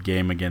really good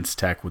game against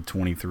Tech with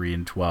 23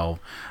 and 12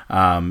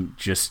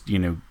 just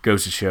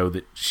goes to show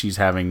that she's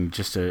having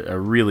just a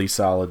really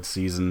solid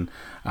season.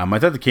 I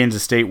thought the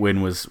Kansas State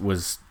win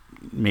was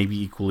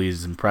maybe equally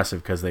as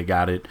impressive because they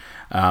got it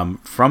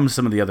from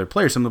some of the other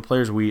players. Some of the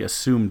players we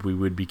assumed we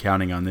would be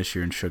counting on this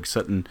year, and Shug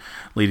Sutton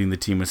leading the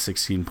team with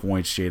 16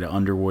 points, Jada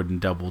Underwood in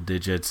double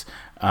digits,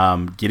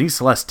 getting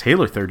Celeste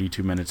Taylor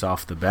 32 minutes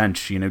off the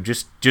bench.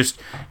 Just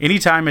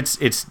anytime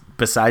it's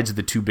besides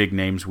the 2 big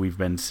names we've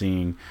been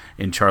seeing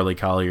in Charlie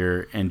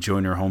Collier and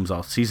Joyner Holmes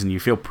all season, you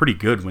feel pretty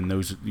good when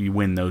you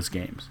win those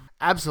games.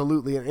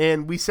 Absolutely.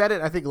 And we said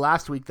it, I think,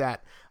 last week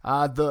that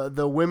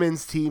the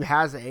women's team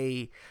has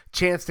a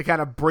chance to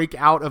kind of break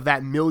out of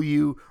that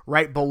milieu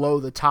right below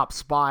the top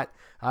spot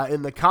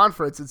in the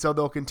conference. And so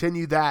they'll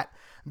continue that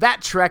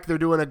trek. They're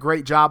doing a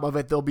great job of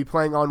it. They'll be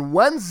playing on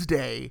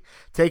Wednesday,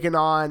 taking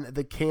on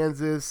the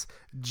Kansas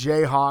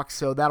Jayhawks.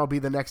 So that'll be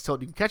the next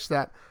tilt. You can catch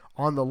that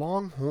on the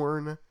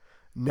Longhorn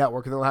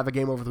Network. And they'll have a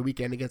game over the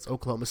weekend against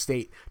Oklahoma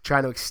State,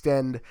 trying to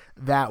extend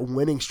that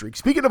winning streak.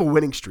 Speaking of a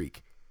winning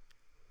streak,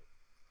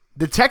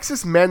 the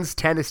Texas men's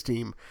tennis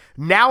team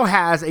now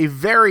has a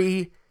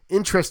very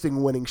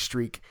interesting winning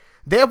streak.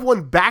 They have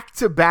won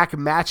back-to-back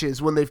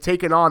matches when they've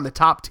taken on the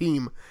top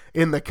team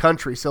in the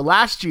country. So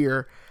last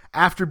year,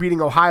 after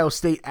beating Ohio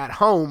State at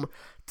home,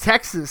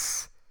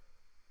 Texas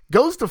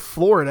goes to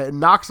Florida and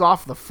knocks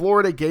off the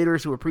Florida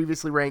Gators, who were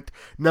previously ranked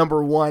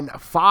number 1,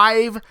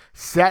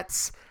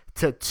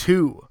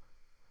 5-2.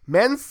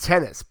 Men's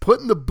tennis,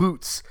 put in the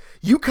boots.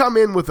 You come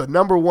in with a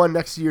number 1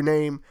 next to your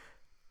name,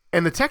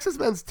 and the Texas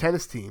men's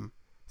tennis team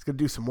is going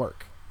to do some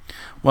work.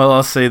 Well,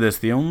 I'll say this.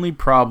 The only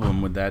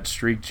problem with that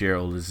streak,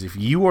 Gerald, is if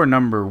you are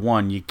number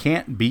one, you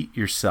can't beat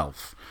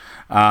yourself.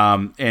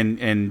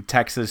 And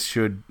Texas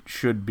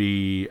should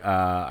be,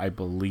 I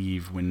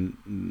believe, when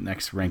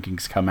next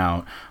rankings come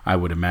out, I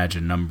would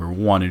imagine number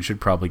one, and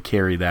should probably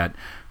carry that.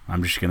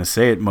 I'm just going to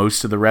say it,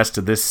 most of the rest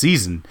of this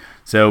season.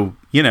 So,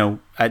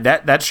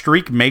 that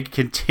streak may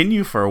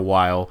continue for a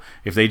while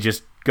if they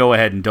just go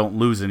ahead and don't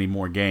lose any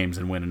more games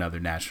and win another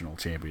national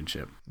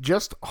championship.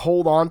 Just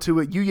hold on to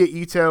it. Yuya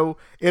Ito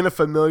in a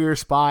familiar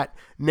spot,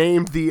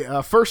 named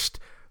the first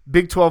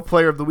Big 12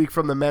 Player of the Week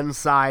from the men's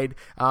side,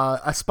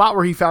 a spot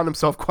where he found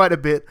himself quite a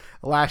bit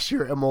last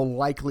year and will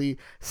likely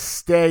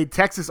stay.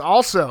 Texas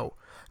also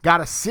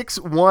got a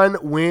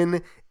 6-1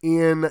 win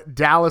in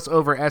Dallas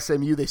over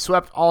SMU. They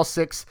swept all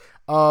five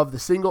of the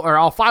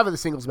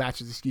singles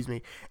matches,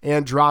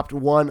 and dropped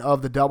one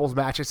of the doubles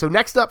matches. So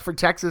next up for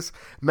Texas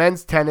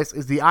men's tennis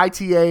is the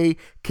ITA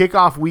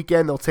kickoff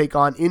weekend. They'll take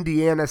on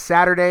Indiana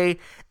Saturday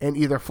and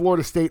either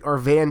Florida State or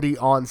Vandy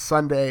on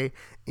Sunday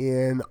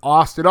in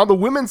Austin. On the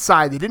women's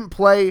side, they didn't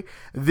play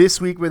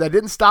this week, but that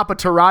didn't stop a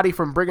Tarati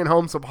from bringing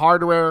home some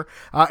hardware.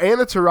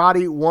 Anna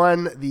Tarati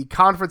won the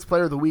Conference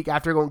Player of the Week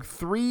after going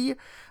 3-0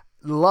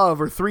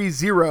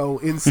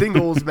 in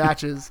singles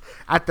matches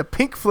at the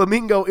Pink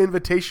Flamingo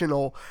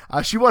Invitational.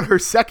 She won her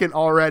second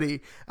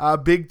already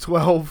Big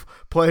 12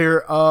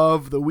 Player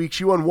of the Week.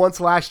 She won once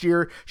last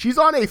year. She's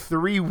on a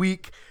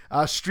 3-week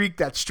streak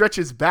that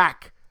stretches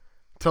back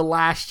to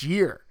last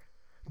year.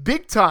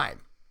 Big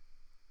time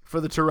for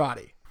the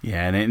Tarati.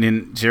 Yeah,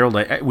 and Gerald,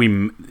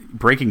 we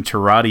breaking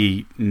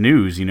Tarati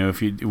news.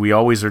 We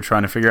always are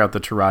trying to figure out the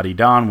Tarati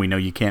Don. We know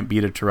you can't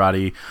beat a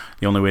Tarati.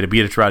 The only way to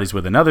beat a Tarati is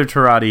with another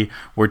Tarati.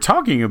 We're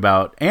talking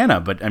about Anna,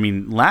 but I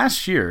mean,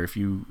 last year, if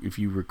you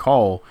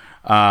recall,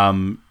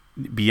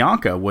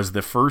 Bianca was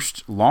the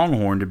first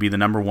Longhorn to be the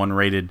number one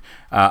rated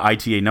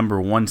ITA number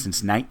one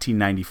since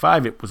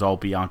 1995. It was all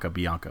Bianca,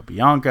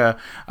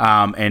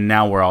 and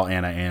now we're all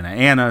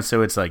Anna.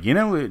 So it's like,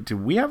 do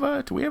we have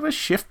a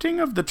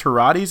shifting of the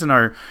Taratis in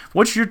our?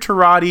 What's your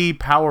Tarati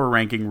power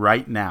ranking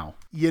right now?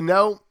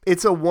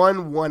 It's a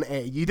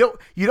 1-1A. You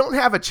don't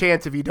have a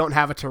chance if you don't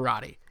have a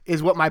Tarati,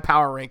 is what my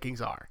power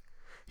rankings are.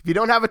 If you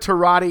don't have a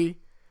Tarati,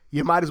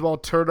 you might as well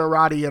turn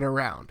Tarati it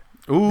around.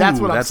 Ooh, that's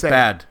what I'm saying.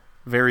 That's bad.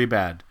 Very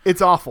bad. It's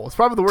awful. It's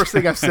probably the worst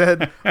thing I've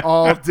said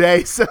all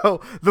day.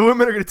 So the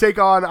women are going to take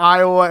on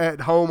Iowa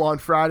at home on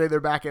Friday. They're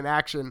back in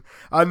action.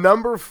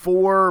 Number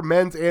 4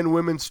 men's and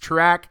women's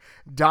track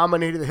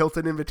dominated the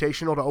Hilton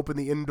Invitational to open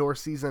the indoor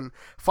season.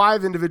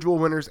 5 individual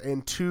winners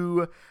and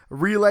 2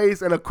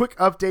 relays. And a quick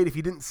update, if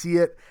you didn't see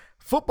it,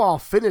 football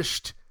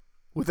finished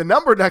with a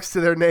number next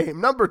to their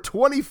name, number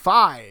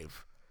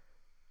 25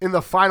 in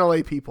the final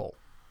AP poll.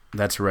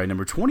 That's right.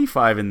 Number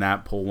 25 in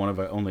that poll, one of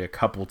only a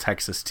couple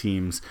Texas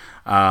teams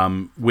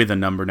with a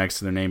number next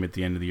to their name at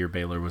the end of the year.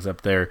 Baylor was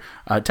up there.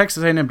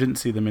 Texas A&M didn't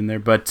see them in there.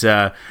 But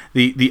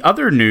the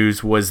other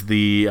news was in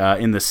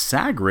the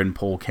Sagarin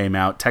poll came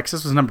out,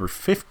 Texas was number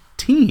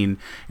 15.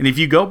 And if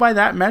you go by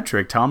that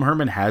metric, Tom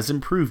Herman has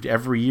improved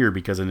every year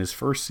because in his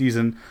first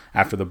season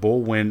after the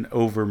bowl win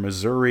over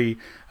Missouri,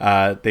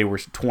 they were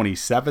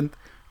 27th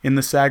in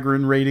the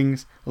Sagarin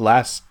ratings.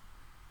 Last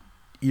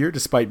year,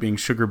 despite being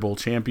Sugar Bowl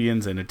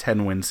champions and a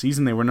 10-win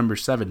season, they were number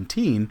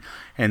 17,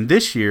 and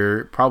this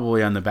year,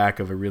 probably on the back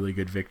of a really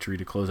good victory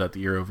to close out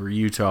the year over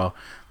Utah,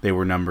 they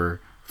were number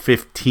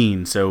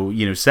 15. So,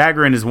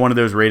 Sagarin is one of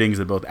those ratings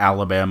that both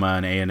Alabama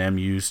and A&M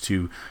use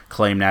to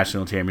claim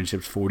national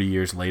championships 40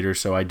 years later,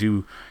 so I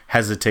do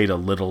hesitate a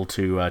little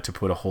to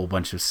put a whole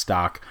bunch of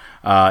stock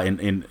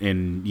in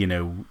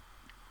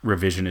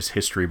revisionist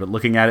history, but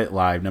looking at it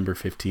live, number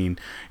 15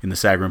 in the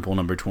Sagarin poll,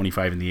 number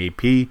 25 in the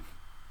AP,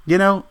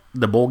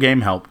 the bowl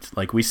game helped.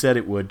 Like we said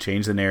it would,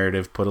 change the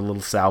narrative, put a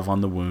little salve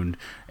on the wound,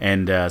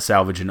 and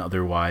salvage an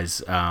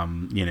otherwise,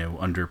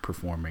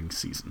 underperforming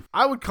season.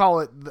 I would call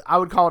it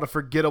a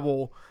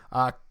forgettable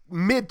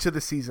mid to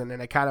the season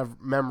and a kind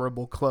of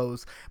memorable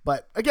close.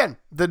 But again,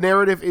 the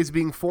narrative is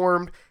being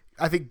formed.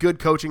 I think good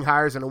coaching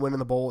hires and a win in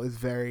the bowl is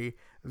very,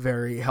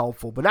 very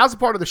helpful. But now's the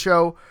part of the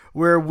show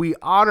where we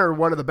honor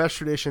one of the best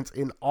traditions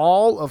in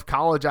all of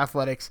college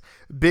athletics,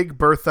 Big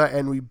Bertha,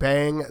 and we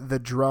bang the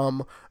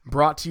drum,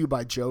 brought to you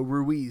by Joe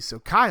Ruiz. So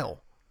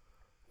Kyle,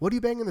 what are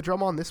you banging the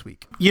drum on this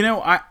week?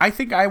 I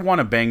think I want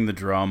to bang the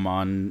drum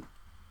on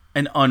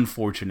an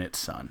unfortunate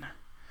son.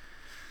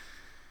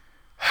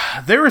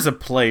 There was a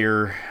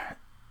player,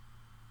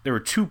 there were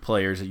 2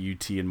 players at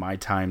UT in my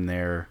time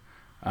there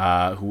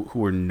who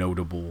were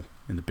notable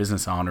in the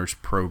business honors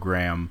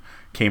program,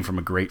 came from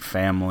a great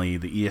family.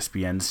 The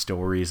ESPN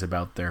stories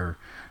about their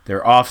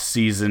off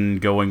season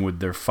going with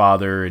their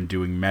father and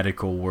doing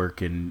medical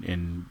work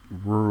in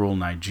rural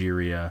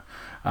Nigeria.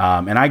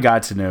 And I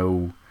got to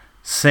know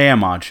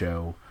Sam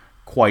Acho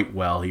quite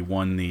well. He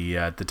won the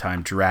at the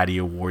time Dratty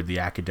Award, the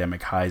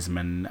academic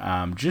Heisman.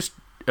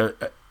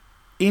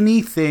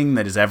 Anything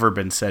that has ever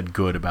been said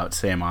good about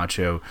Sam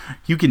Acho,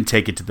 you can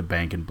take it to the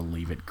bank and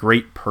believe it.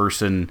 Great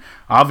person,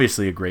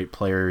 obviously a great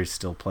player. He's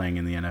still playing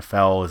in the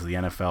NFL as the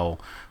NFL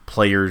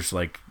players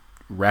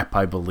rep,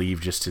 I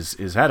believe, just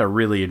is had a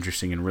really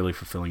interesting and really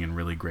fulfilling and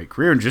really great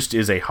career, and just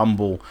is a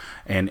humble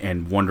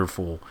and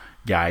wonderful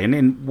guy.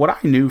 And what I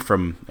knew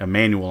from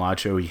Emmanuel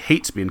Acho, he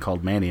hates being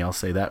called Manny. I'll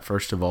say that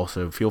first of all,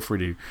 so feel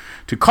free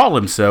to call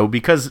him so,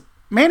 because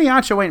Manny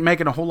Acho ain't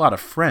making a whole lot of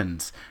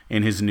friends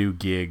in his new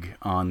gig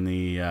on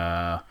the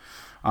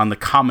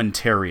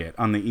commentariat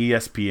on the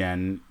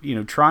ESPN.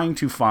 Trying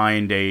to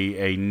find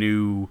a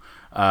new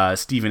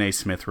Stephen A.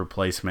 Smith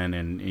replacement,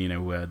 and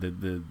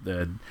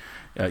the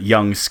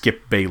young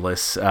Skip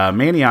Bayless.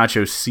 Manny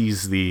Acho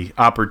sees the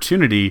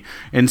opportunity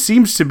and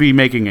seems to be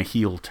making a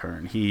heel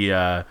turn. He's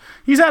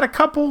had a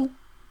couple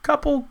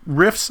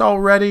riffs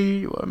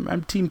already.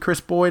 I'm Team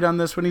Chris Boyd on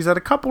this one. He's had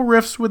a couple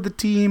riffs with the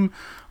team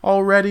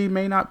already.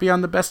 May not be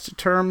on the best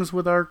terms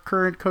with our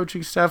current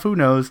coaching staff. Who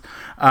knows?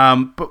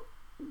 But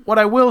what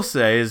I will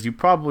say is, you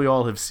probably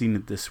all have seen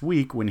it this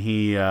week when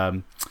he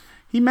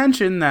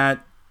mentioned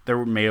that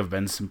there may have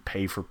been some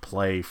pay for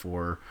play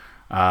for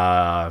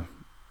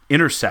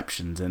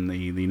interceptions in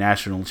the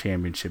national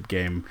championship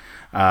game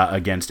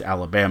against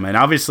Alabama. And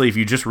obviously, if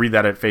you just read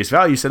that at face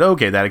value, you said,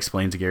 okay, that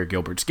explains Garrett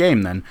Gilbert's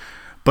game then.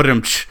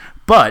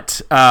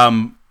 But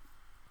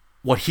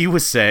what he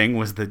was saying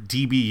was the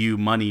DBU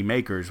money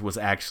makers was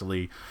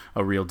actually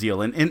a real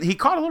deal. And he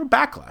caught a little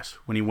backlash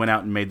when he went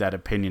out and made that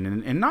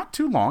opinion. And not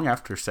too long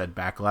after said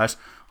backlash,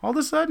 all of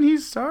a sudden he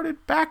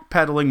started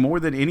backpedaling more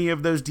than any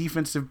of those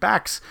defensive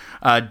backs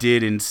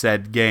did in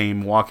said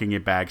game, walking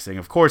it back, saying,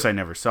 of course I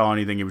never saw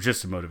anything. It was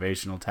just a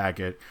motivational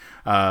tactic,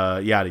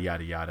 yada,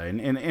 yada, yada.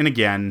 And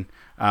again,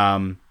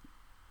 I'm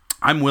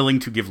willing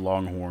to give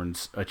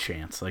Longhorns a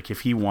chance. Like,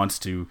 if he wants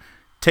to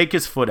take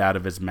his foot out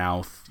of his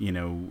mouth,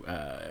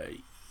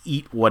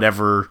 eat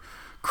whatever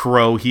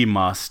crow he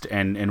must,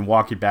 and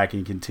walk it back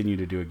and continue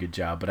to do a good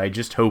job. But I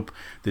just hope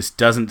this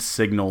doesn't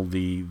signal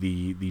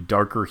the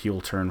darker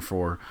heel turn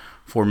for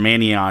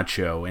Manny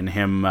Acho, and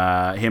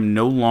him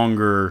no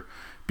longer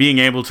being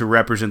able to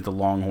represent the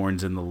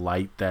Longhorns in the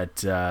light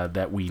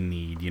that we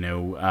need.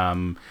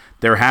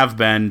 There have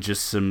been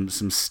just some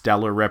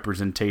stellar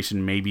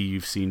representation. Maybe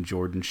you've seen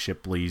Jordan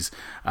Shipley's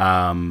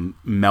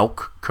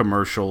milk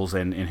commercials,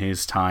 and in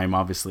his time,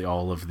 obviously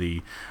all of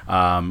the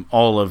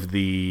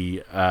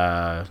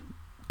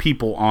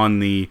people on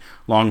the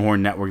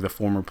Longhorn Network, the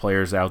former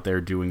players out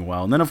there doing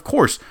well. And then, of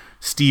course,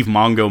 Steve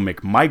Mongo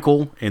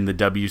McMichael in the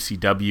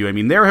WCW. I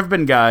mean, there have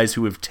been guys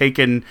who have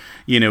taken,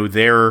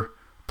 their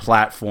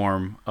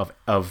platform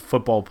of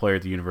football player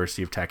at the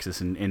University of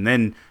Texas and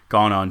then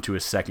gone on to a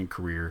second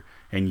career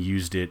and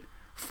used it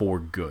for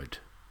good.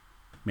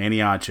 Manny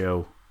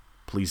Acho,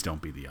 please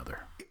don't be the other.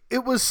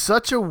 It was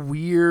such a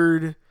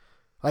weird,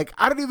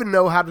 I don't even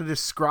know how to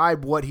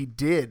describe what he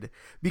did,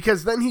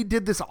 because then he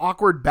did this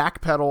awkward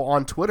backpedal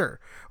on Twitter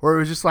where it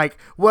was just like,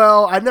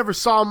 well, I never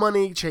saw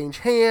money change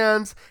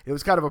hands. It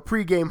was kind of a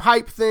pregame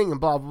hype thing and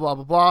blah, blah, blah,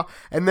 blah, blah.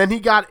 And then he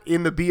got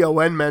in the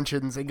BON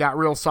mentions and got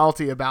real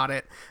salty about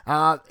it.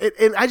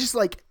 And I just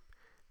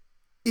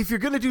if you're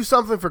going to do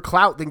something for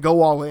clout, then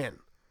go all in.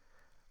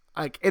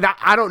 And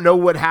I don't know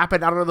what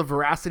happened. I don't know the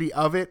veracity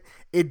of it.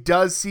 It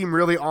does seem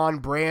really on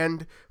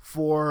brand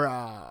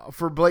for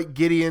Blake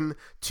Gideon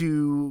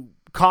to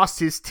cost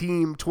his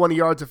team 20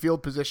 yards of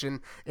field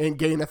position and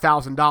gain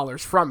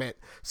 $1,000 from it.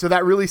 So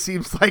that really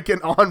seems like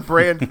an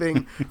on-brand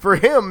thing for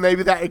him.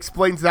 Maybe that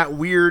explains that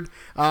weird,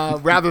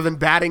 rather than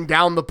batting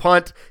down the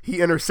punt,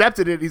 he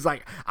intercepted it. He's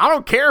like, I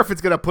don't care if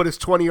it's going to put us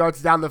 20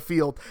 yards down the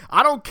field.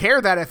 I don't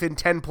care that if in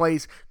 10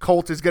 plays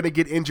Colt is going to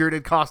get injured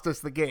and cost us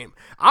the game.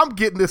 I'm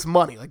getting this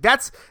money.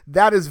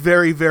 That is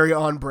very, very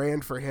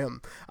on-brand for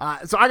him.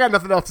 So I got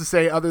nothing else to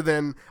say other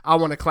than I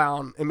want to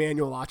clown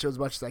Emmanuel Acho as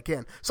much as I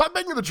can. So I'm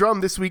banging the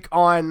drum this week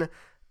on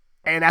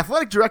an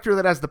athletic director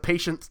that has the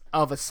patience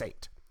of a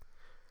saint.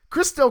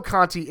 Chris Del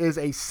Conte is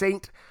a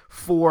saint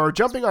for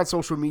jumping on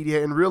social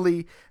media and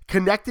really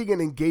connecting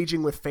and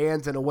engaging with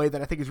fans in a way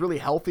that I think is really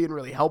healthy and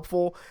really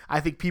helpful. I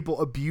think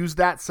people abuse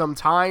that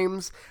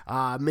sometimes,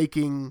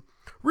 making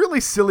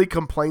really silly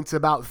complaints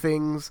about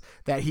things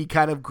that he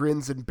kind of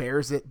grins and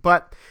bears it.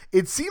 But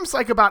it seems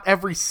like about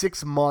every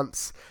 6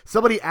 months,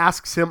 somebody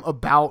asks him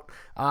about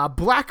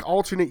black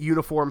alternate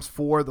uniforms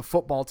for the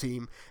football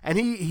team, and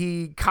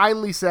he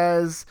kindly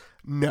says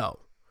no.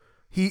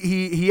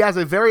 He has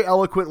a very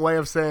eloquent way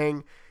of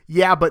saying,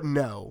 yeah, but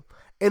no.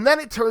 And then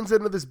it turns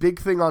into this big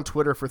thing on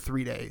Twitter for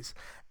 3 days.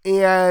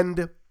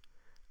 And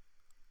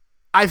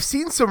I've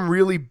seen some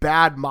really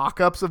bad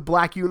mock-ups of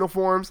black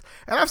uniforms,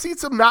 and I've seen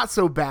some not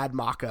so bad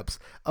mock-ups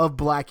of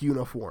black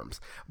uniforms.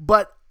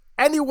 But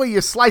any way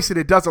you slice it,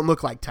 it doesn't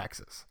look like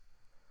Texas.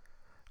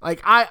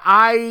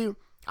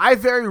 I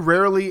very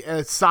rarely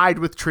side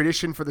with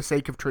tradition for the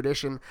sake of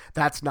tradition.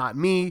 That's not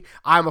me.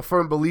 I'm a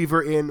firm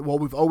believer in, well,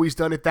 we've always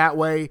done it that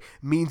way,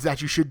 means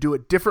that you should do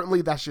it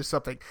differently. That's just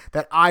something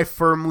that I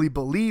firmly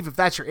believe. If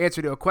that's your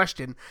answer to a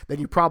question,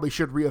 then you probably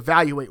should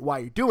reevaluate why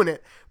you're doing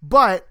it.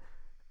 But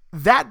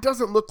that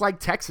doesn't look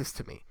like Texas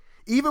to me.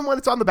 Even when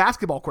it's on the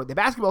basketball court, the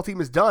basketball team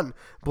has done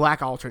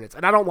black alternates,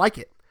 and I don't like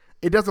it.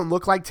 It doesn't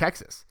look like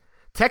Texas.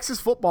 Texas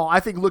football, I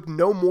think, looked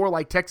no more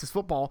like Texas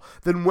football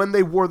than when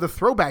they wore the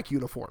throwback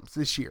uniforms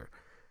this year.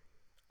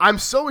 I'm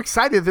so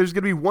excited there's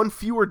going to be one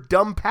fewer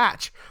dumb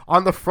patch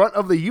on the front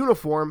of the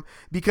uniform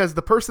because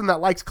the person that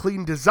likes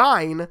clean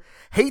design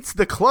hates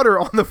the clutter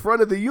on the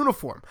front of the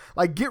uniform.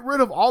 Like, get rid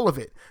of all of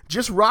it.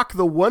 Just rock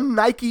the one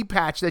Nike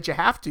patch that you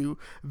have to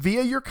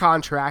via your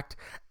contract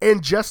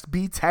and just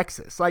be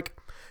Texas. Like,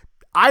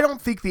 I don't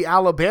think the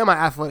Alabama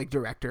athletic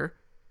director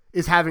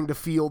is having to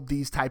field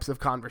these types of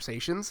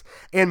conversations,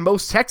 and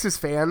most Texas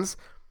fans,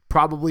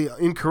 probably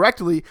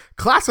incorrectly,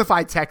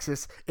 classify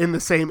Texas in the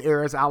same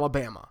era as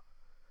Alabama.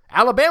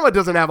 Alabama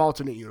doesn't have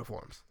alternate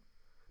uniforms.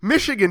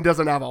 Michigan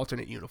doesn't have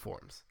alternate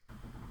uniforms.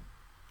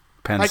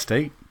 Penn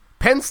State.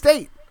 Penn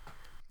State.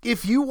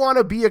 If you want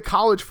to be a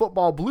college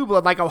football blue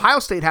blood, like Ohio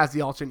State has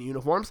the alternate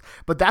uniforms,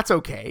 but that's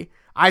okay.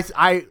 I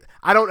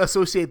don't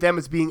associate them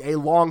as being a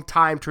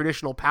long-time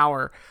traditional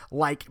power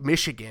like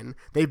Michigan.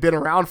 They've been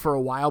around for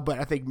a while, but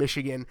I think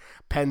Michigan,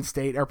 Penn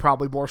State are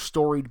probably more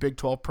storied Big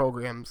 12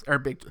 programs.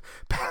 Or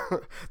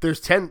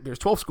there's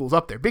 12 schools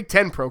up there, Big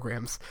 10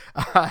 programs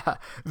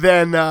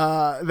than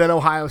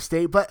Ohio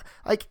State. But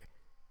like,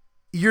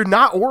 you're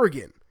not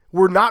Oregon.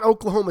 We're not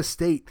Oklahoma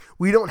State.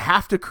 We don't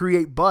have to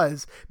create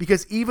buzz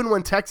because even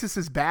when Texas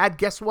is bad,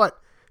 guess what?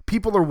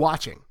 People are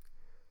watching.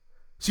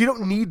 So you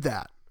don't need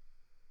that.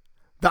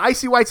 The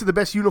Icy Whites are the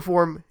best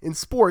uniform in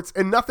sports,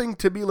 and nothing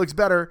to me looks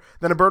better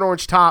than a burnt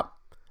orange top,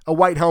 a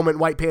white helmet,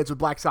 white pants with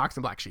black socks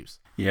and black shoes.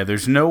 Yeah,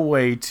 there's no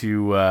way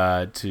to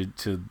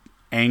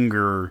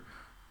anger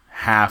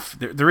half.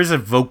 There is a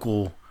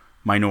vocal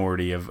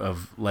minority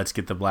of let's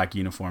get the black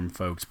uniform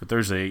folks, but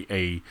there's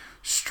a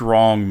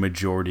strong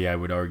majority, I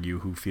would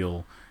argue, who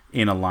feel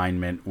in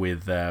alignment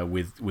with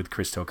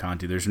Chris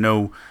Toconti. There's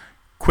no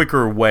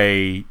quicker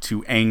way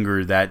to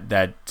anger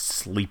that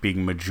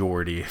sleeping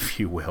majority,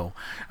 if you will,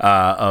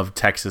 of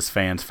Texas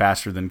fans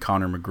faster than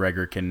Conor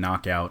McGregor can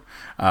knock out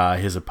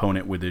his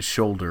opponent with his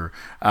shoulder,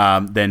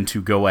 than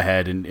to go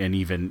ahead and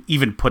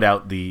even put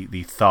out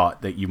the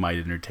thought that you might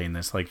entertain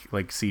this. Like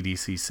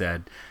CDC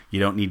said, you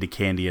don't need to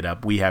candy it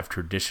up. We have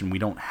tradition. We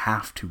don't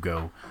have to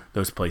go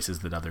those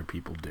places that other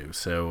people do.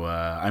 So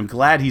I'm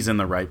glad he's in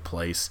the right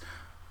place.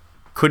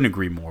 Couldn't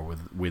agree more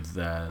with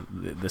the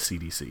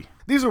CDC.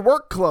 These are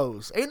work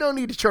clothes. Ain't no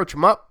need to church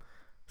them up.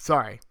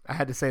 Sorry, I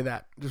had to say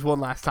that just one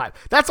last time.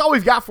 That's all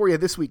we've got for you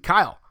this week.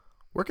 Kyle,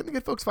 where can the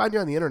good folks find you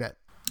on the internet?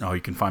 Oh, you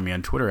can find me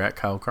on Twitter at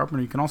Kyle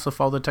Carpenter. You can also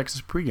follow the Texas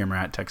Pregamer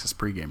at Texas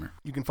Pregamer.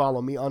 You can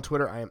follow me on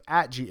Twitter. I am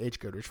at GH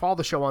Goodrich. Follow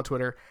the show on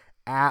Twitter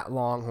at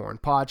Longhorn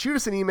Pod. Shoot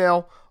us an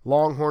email,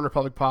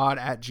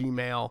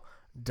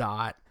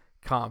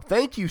 longhornrepublicpod@gmail.com.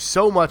 Thank you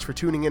so much for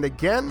tuning in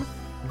again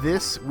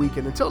this week.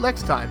 And until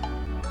next time,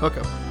 hook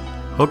 'em.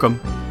 Hook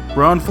 'em.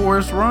 Run,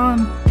 Forrest,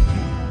 run.